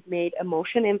everywhere that we've made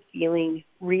emotion and feeling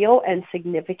real and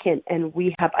significant, and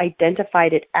we have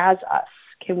identified it as us,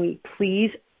 can we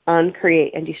please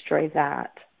uncreate and destroy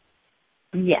that?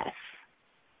 Yes.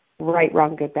 Right,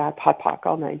 wrong, good, bad, pot, pock,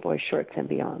 all nine boys, shorts, and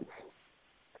beyonds.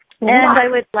 And I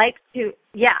would like to,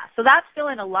 so that's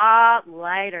feeling a lot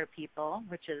lighter, people,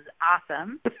 which is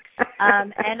awesome.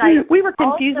 We were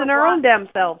confusing our own damn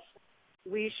selves.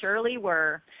 We surely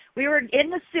were. We were in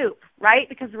the soup, right?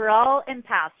 Because we're all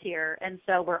empaths here, and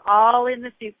so we're all in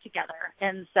the soup together.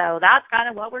 And so that's kind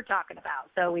of what we're talking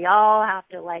about. So we all have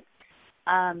to,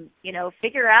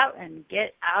 figure out and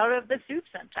get out of the soup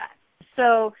sometime.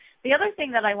 So the other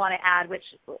thing that I want to add, which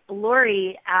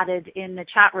Lori added in the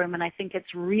chat room, and I think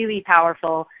it's really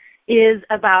powerful, is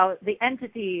about the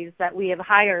entities that we have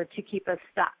hired to keep us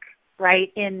stuck.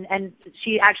 Right, and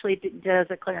she actually does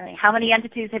a clearing. How many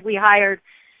entities have we hired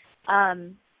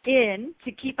in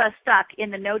to keep us stuck in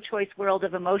the no-choice world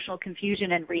of emotional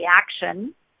confusion and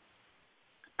reaction?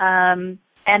 And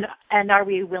are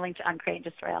we willing to uncreate and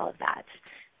destroy all of that?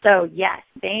 So, yes,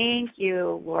 thank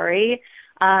you, Lori.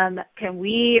 Can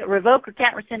we revoke,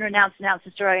 recant, rescind, renounce,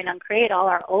 destroy, and uncreate all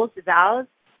our oaths, vows,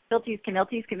 fealties,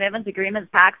 commitments, agreements,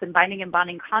 pacts, and binding and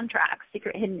bonding contracts,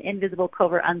 secret, hidden, invisible,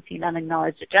 covert, unseen,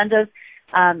 unacknowledged agendas,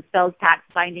 spells, pacts,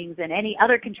 bindings, and any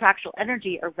other contractual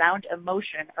energy around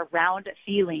emotion, around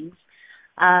feelings,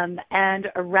 and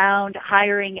around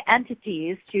hiring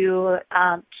entities to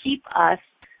keep us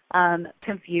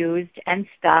confused and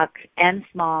stuck and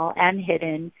small and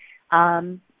hidden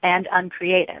and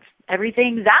uncreative.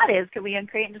 Everything that is, can we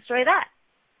uncreate and destroy that?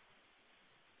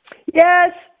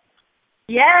 Yes.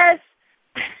 Yes.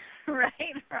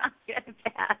 Right, wrong, good,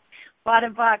 bad.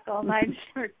 Bottom pock, all nine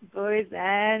shorts, boys,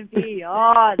 and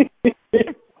beyond.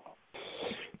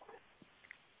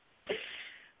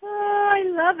 Oh, I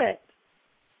love it.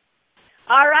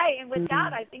 All right, and with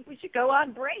that, I think we should go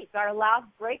on break, our last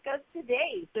break of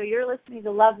today. So you're listening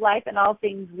to Love, Life, and All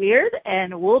Things Weird,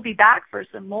 and we'll be back for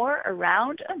some more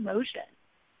around emotion.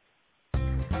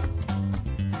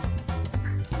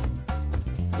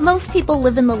 Most people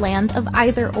live in the land of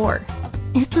either or.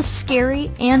 It's a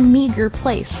scary and meager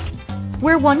place,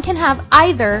 where one can have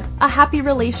either a happy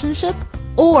relationship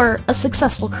or a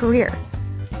successful career.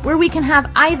 where we can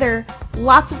have either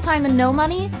lots of time and no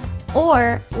money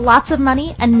or lots of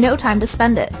money and no time to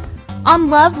spend it.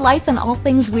 On Love, Life, and All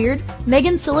Things Weird,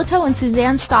 Megan Silito and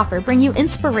Suzanne Stoffer bring you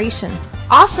inspiration,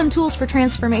 awesome tools for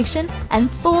transformation, and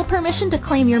full permission to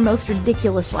claim your most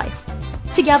ridiculous life.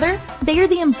 Together, they are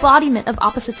the embodiment of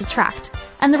opposites attract,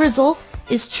 and the result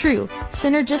is true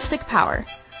synergistic power.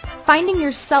 Finding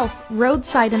yourself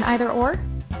roadside in either or?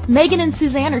 Megan and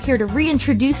Suzanne are here to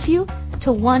reintroduce you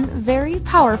to one very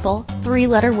powerful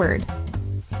 3-letter word.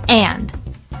 And.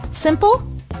 Simple?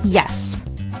 Yes.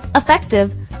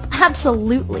 Effective?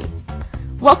 Absolutely.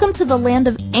 Welcome to the land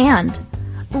of and.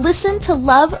 Listen to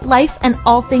Love, Life, and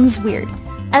All Things Weird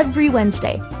every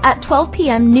Wednesday at 12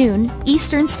 p.m. noon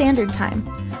Eastern Standard Time,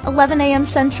 11 a.m.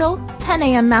 Central, 10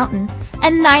 a.m. Mountain,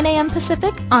 and 9 a.m.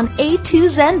 Pacific on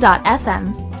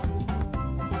A2Zen.fm.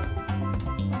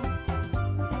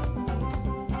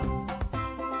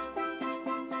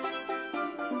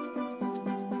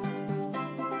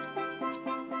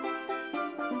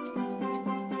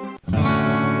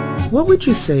 What would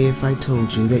you say if I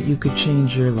told you that you could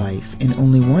change your life in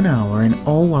only 1 hour and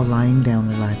all while lying down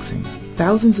relaxing?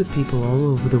 Thousands of people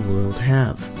all over the world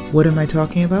have. What am I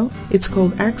talking about? It's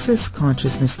called Access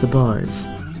Consciousness, the bars.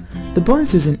 The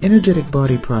bars is an energetic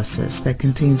body process that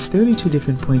contains 32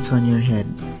 different points on your head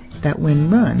that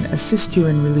when run assist you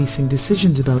in releasing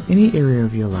decisions about any area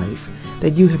of your life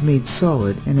that you have made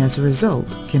solid and as a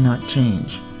result cannot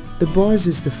change. The bars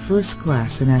is the first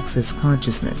class in Access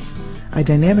Consciousness, a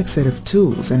dynamic set of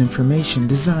tools and information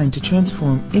designed to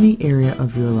transform any area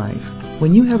of your life.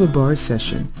 When you have a bars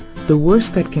session, the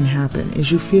worst that can happen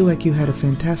is you feel like you had a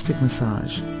fantastic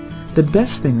massage. The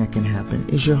best thing that can happen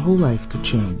is your whole life could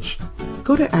change.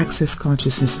 Go to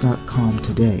accessconsciousness.com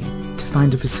today to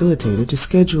find a facilitator to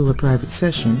schedule a private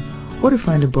session or to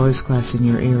find a bars class in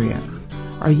your area.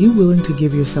 Are you willing to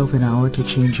give yourself an hour to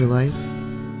change your life?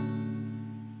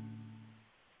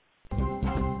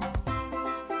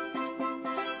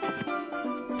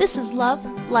 This is Love,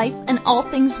 Life, and All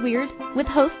Things Weird with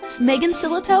hosts Megan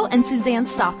Silito and Suzanne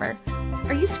Stoffer.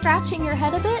 Are you scratching your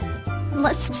head a bit?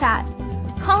 Let's chat.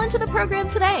 Call into the program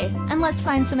today and let's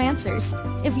find some answers.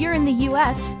 If you're in the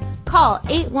U.S., call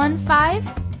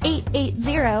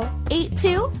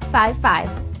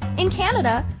 815-880-8255. In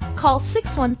Canada, call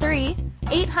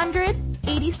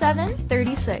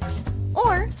 613-800-8736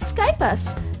 or Skype us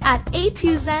at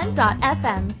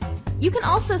A2Zen.fm. You can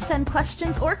also send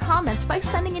questions or comments by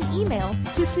sending an email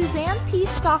to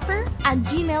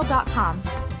SuzannePStoffer@gmail.com.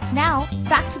 Now,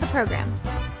 back to the program.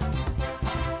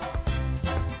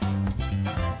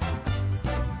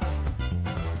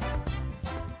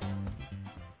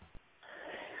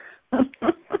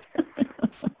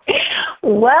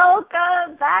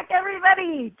 Welcome back,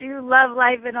 everybody, to Love,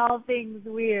 Life, and All Things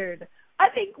Weird. I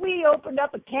think we opened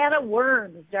up a can of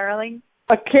worms, darling.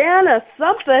 A can of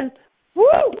something. Woo!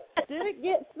 Did it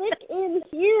get thick in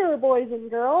here, boys and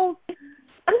girls?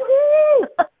 Woo-hoo!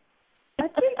 I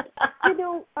think,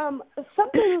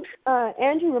 something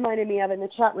Angie reminded me of in the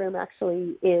chat room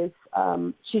actually is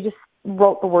she just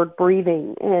wrote the word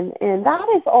breathing. And that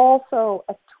is also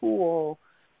a tool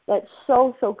that's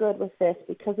so good with this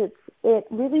because it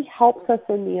really helps us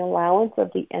in the allowance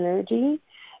of the energy.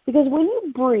 Because when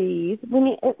you breathe,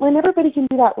 when everybody can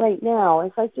do that right now,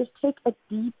 it's like just take a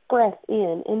deep breath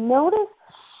in and notice,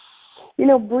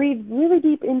 breathe really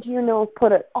deep into your nose,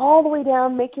 put it all the way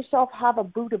down, make yourself have a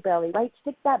Buddha belly, right?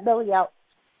 Stick that belly out.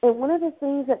 And one of the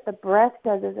things that the breath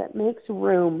does is it makes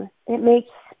room. It makes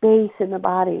space in the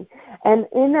body. And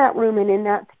in that room and in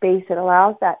that space, it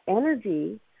allows that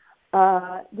energy,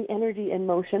 the energy and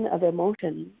motion of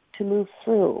emotion to move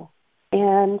through.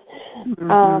 And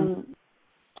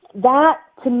that,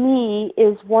 to me,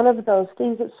 is one of those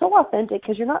things that's so authentic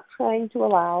because you're not trying to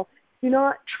allow, you're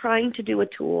not trying to do a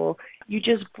tool. You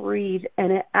just breathe,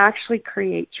 and it actually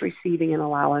creates receiving and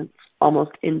allowance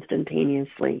almost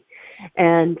instantaneously.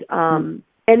 And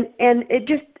it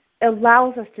just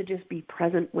allows us to just be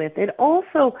present with. It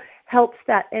also helps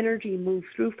that energy move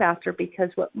through faster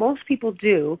because what most people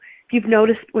do, if you've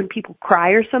noticed when people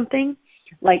cry or something,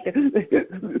 like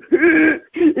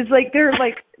it's like they're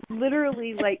like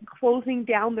literally like closing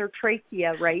down their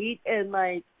trachea, right? And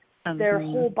like their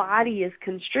whole body is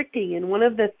constricting. And one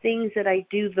of the things that I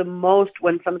do the most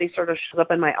when somebody sort of shows up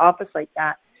in my office like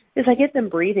that is I get them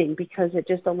breathing because it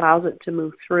just allows it to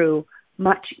move through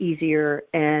much easier.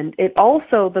 And it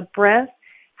also, the breath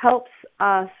helps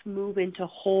us move into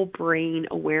whole brain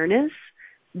awareness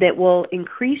that will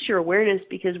increase your awareness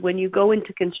because when you go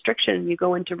into constriction, you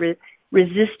go into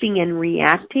resisting and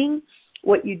reacting,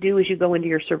 what you do is you go into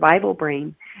your survival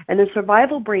brain. And the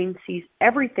survival brain sees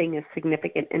everything as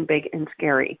significant and big and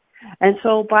scary. And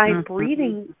so by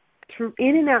breathing through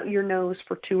in and out your nose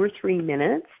for 2 or 3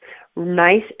 minutes,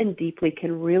 nice and deeply,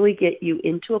 can really get you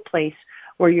into a place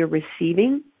where you're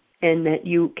receiving and that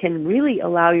you can really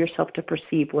allow yourself to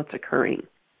perceive what's occurring.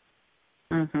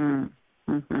 Yes,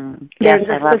 There's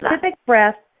a I love specific that.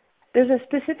 breath. There's a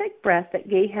specific breath that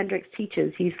Gay Hendricks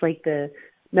teaches. He's like the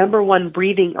number 1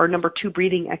 breathing or number 2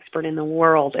 breathing expert in the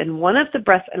world. And one of the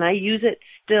breaths, and I use it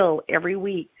still every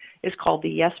week, is called the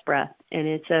yes breath. And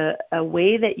it's a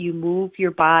way that you move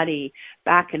your body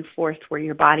back and forth where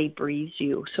your body breathes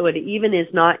you. So it even is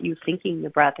not you thinking the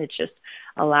breath. It's just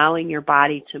allowing your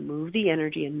body to move the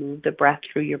energy and move the breath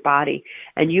through your body.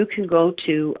 And you can go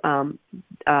to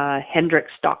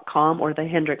Hendricks.com or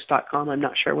thehendricks.com. I'm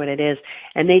not sure what it is.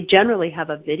 And they generally have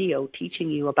a video teaching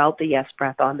you about the yes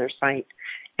breath on their site.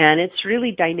 And it's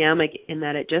really dynamic in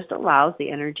that it just allows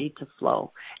the energy to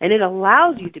flow. And it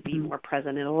allows you to be more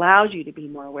present. It allows you to be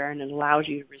more aware, and it allows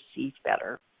you to receive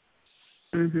better.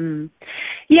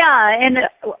 Yeah, and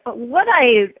what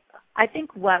I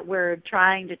think what we're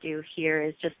trying to do here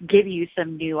is just give you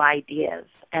some new ideas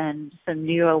and some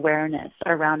new awareness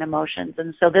around emotions.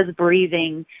 And so this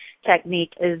breathing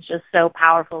technique is just so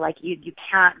powerful. Like you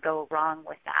can't go wrong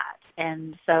with that.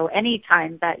 And so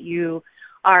anytime that you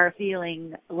are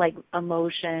feeling like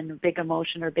big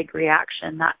emotion or big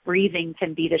reaction, that breathing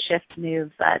can be the shift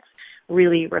move that's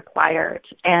really required.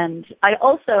 And I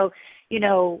also,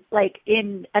 like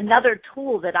in another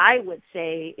tool that I would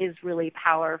say is really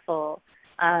powerful,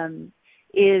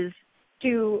 is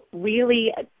to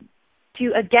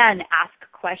again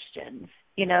ask questions.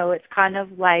 It's kind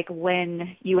of like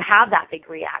when you have that big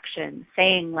reaction,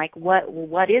 saying like,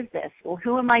 what is this? Well,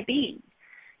 who am I being?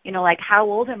 Like how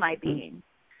old am I being?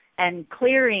 And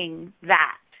clearing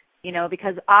that,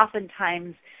 because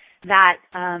oftentimes that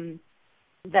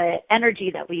the energy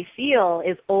that we feel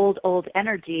is old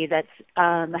energy that's,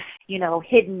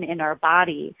 hidden in our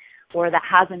body or that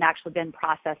hasn't actually been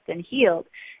processed and healed.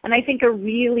 And I think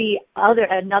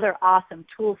another awesome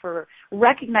tool for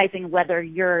recognizing whether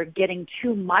you're getting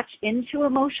too much into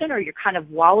emotion or you're kind of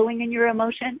wallowing in your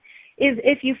emotion is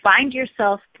if you find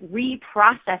yourself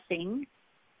reprocessing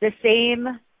the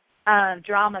same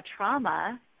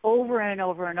trauma over and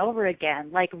over and over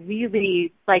again, like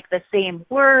really like the same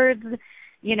words,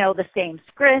 the same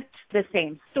script, the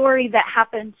same story that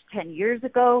happened 10 years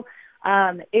ago.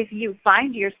 If you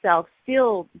find yourself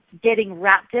still getting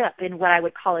wrapped up in what I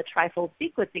would call a trifold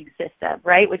sequencing system,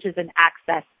 right, which is an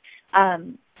access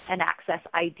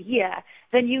idea,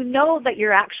 then you know that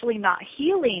you're actually not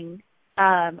healing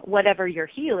whatever you're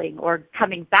healing or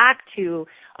coming back to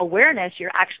awareness.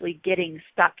 You're actually getting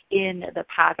stuck in the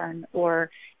pattern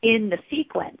or in the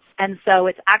sequence. And so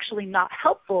it's actually not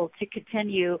helpful to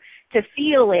continue to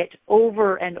feel it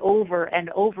over and over and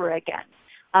over again.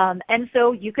 And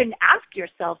so you can ask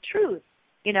yourself truth,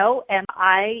 am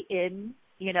I in,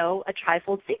 a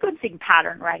trifold sequencing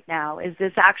pattern right now? Is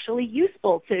this actually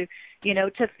useful to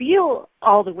feel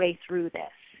all the way through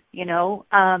this,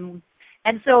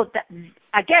 And so,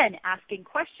 again, asking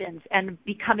questions and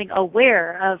becoming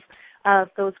aware of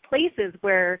those places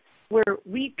where we're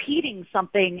repeating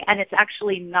something and it's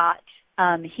actually not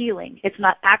healing. It's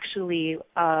not actually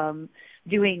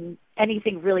doing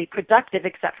anything really productive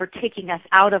except for taking us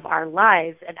out of our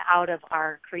lives and out of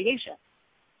our creation.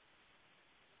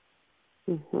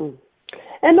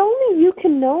 And only you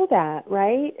can know that,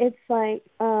 right? It's like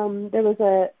there was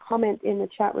a comment in the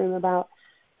chat room about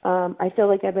I feel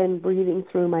like I've been breathing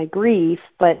through my grief,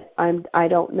 but I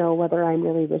don't know whether I'm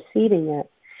really receiving it.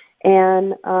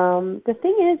 And the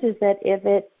thing is that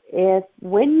if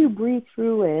when you breathe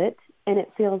through it and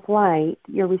it feels light,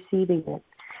 you're receiving it.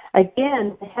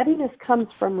 Again, the heaviness comes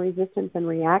from resistance and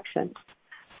reaction.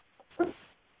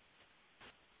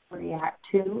 React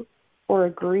to or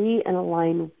agree and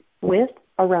align with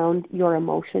around your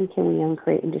emotion, can we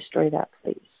uncreate and destroy that,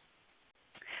 please?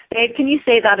 Babe, can you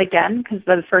say that again? Because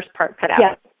the first part cut out.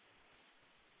 Yeah.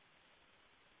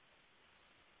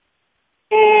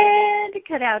 And it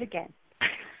cut out again.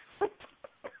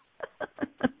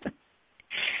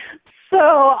 So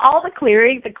all the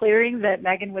clearing that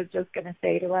Megan was just going to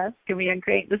say to us, can we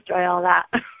uncreate and destroy all that?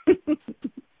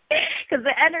 Because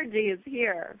the energy is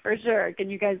here, for sure. Can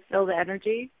you guys feel the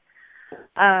energy?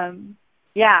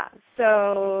 Yeah.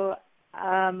 So,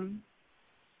 are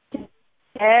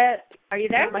you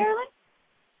there, Marilyn?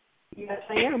 Yes,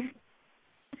 I am.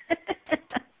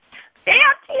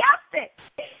 Fantastic.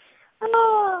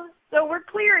 Oh, so we're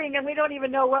clearing, and we don't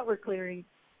even know what we're clearing.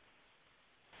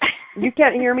 You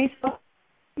can't hear me?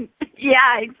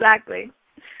 Yeah, exactly.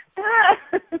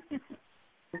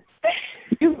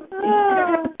 You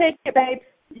have to take it, babe.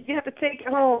 You have to take it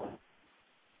home.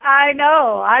 I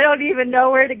know. I don't even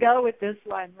know where to go with this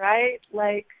one, right?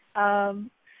 Like,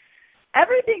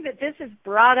 everything that this has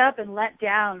brought up and let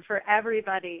down for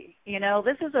everybody,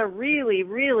 this is a really,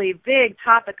 really big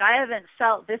topic. I haven't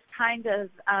felt this kind of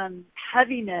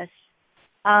heaviness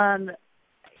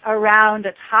around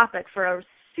a topic for a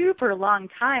super long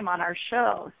time on our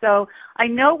show. So I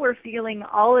know we're feeling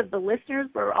all of the listeners,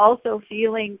 but we're also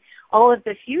feeling all of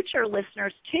the future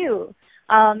listeners too.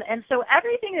 And so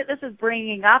everything that this is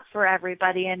bringing up for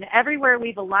everybody, and everywhere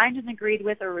we've aligned and agreed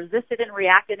with or resisted and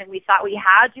reacted, and we thought we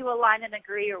had to align and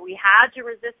agree or we had to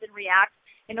resist and react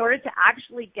in order to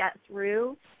actually get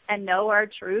through and know our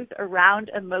truth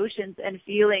around emotions and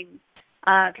feelings.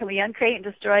 Can we uncreate and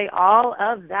destroy all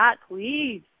of that,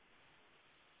 please?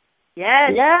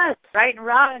 Yes. Yes. Right and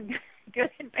wrong,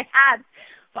 good and bad,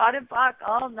 pot and pock,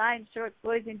 all nine shorts,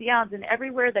 boys and beyonds, and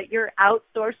everywhere that you're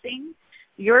outsourcing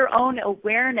your own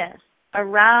awareness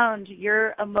around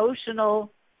your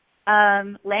emotional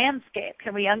landscape.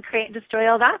 Can we uncreate and destroy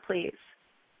all that, please?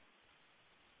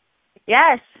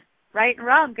 Yes. Right and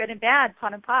wrong, good and bad,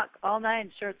 pot and pock, all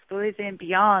nine shorts, boys and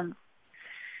beyonds.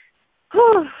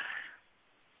 Whew.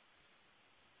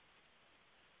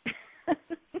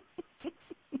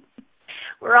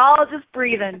 We're all just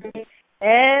breathing.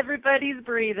 Everybody's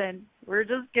breathing. We're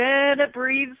just going to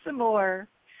breathe some more.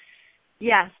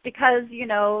 Yes, because,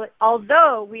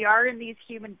 although we are in these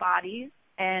human bodies,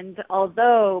 and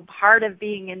although part of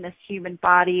being in this human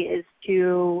body is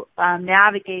to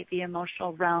navigate the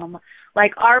emotional realm,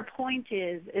 like our point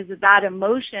is that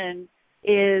emotion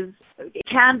it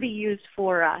can be used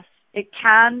for us. It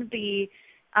can be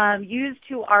used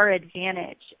to our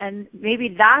advantage. And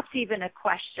maybe that's even a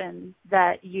question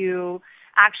that you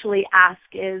actually ask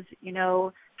is,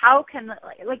 how can,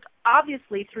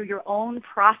 obviously through your own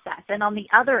process and on the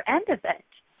other end of it,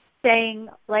 saying,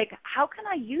 how can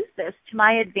I use this to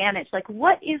my advantage?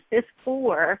 What is this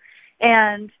for?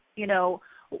 And,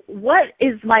 what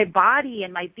is my body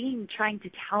and my being trying to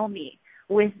tell me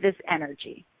with this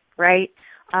energy, right?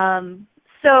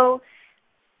 So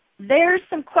there's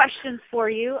some questions for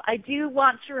you. I do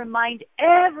want to remind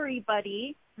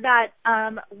everybody that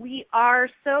we are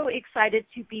so excited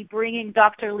to be bringing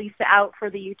Dr. Lisa out for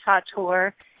the Utah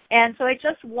tour. And so I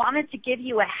just wanted to give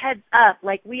you a heads up,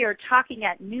 we are talking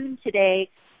at noon today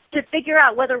to figure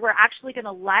out whether we're actually going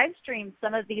to live stream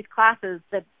some of these classes,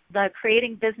 the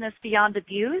Creating Business Beyond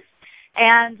Abuse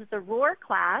and the ROAR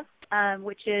class,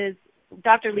 which is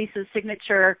Dr. Lisa's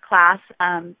signature class.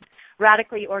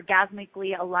 Radically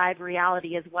Orgasmically Alive Reality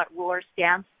is what ROAR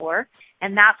stands for,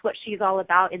 and that's what she's all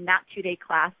about in that 2-day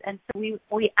class. And so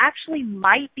we actually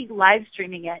might be live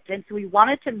streaming it, and so we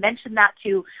wanted to mention that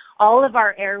to all of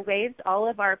our airwaves, all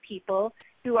of our people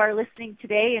who are listening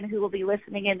today and who will be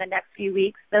listening in the next few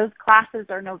weeks. Those classes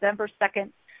are November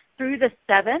 2nd through the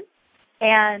 7th,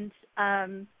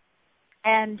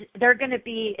 and they're going to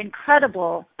be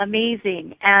incredible,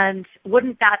 amazing, and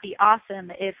wouldn't that be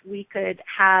awesome if we could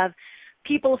have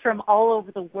people from all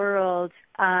over the world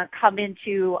come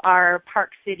into our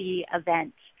Park City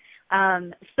event.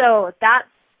 So that's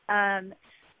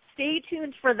stay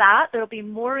tuned for that. There will be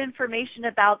more information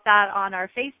about that on our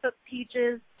Facebook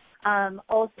pages,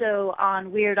 also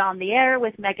on Weird on the Air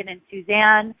with Megan and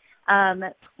Suzanne.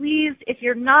 Please, if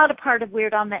you're not a part of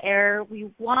Weird on the Air,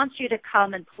 we want you to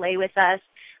come and play with us.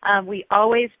 We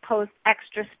always post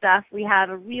extra stuff. We have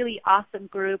a really awesome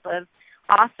group of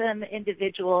awesome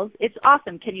individuals. It's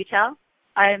awesome. Can you tell?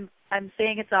 I'm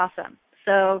saying it's awesome.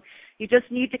 So you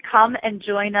just need to come and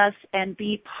join us and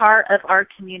be part of our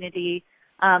community.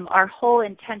 Our whole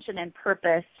intention and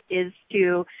purpose is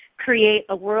to create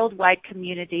a worldwide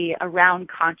community around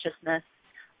consciousness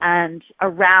and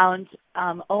around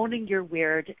owning your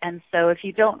weird. And so if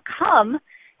you don't come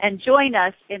and join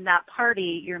us in that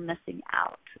party, you're missing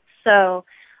out. So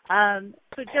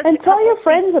just and tell your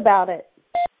friends about it.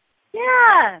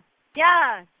 Yeah.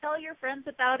 Tell your friends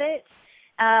about it.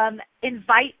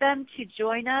 Invite them to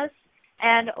join us.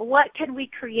 And what can we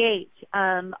create,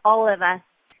 all of us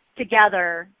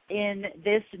together in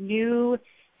this new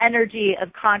energy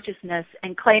of consciousness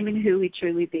and claiming who we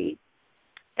truly be?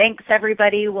 Thanks,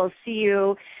 everybody. We'll see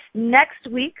you next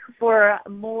week for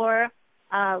more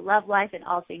Love, Life, and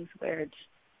All Things Weird.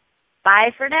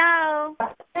 Bye for now.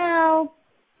 Bye for now.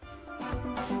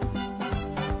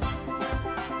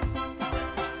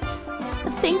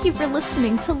 Thank you for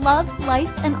listening to Love,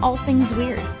 Life, and All Things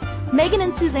Weird. Megan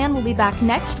and Suzanne will be back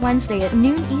next Wednesday at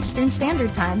noon Eastern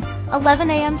Standard Time, 11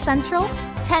 a.m. Central,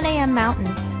 10 a.m.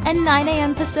 Mountain, and 9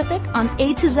 a.m. Pacific on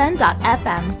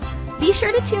A2Zen.fm. Be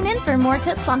sure to tune in for more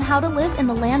tips on how to live in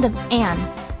the land of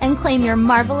and claim your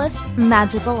marvelous,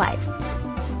 magical life.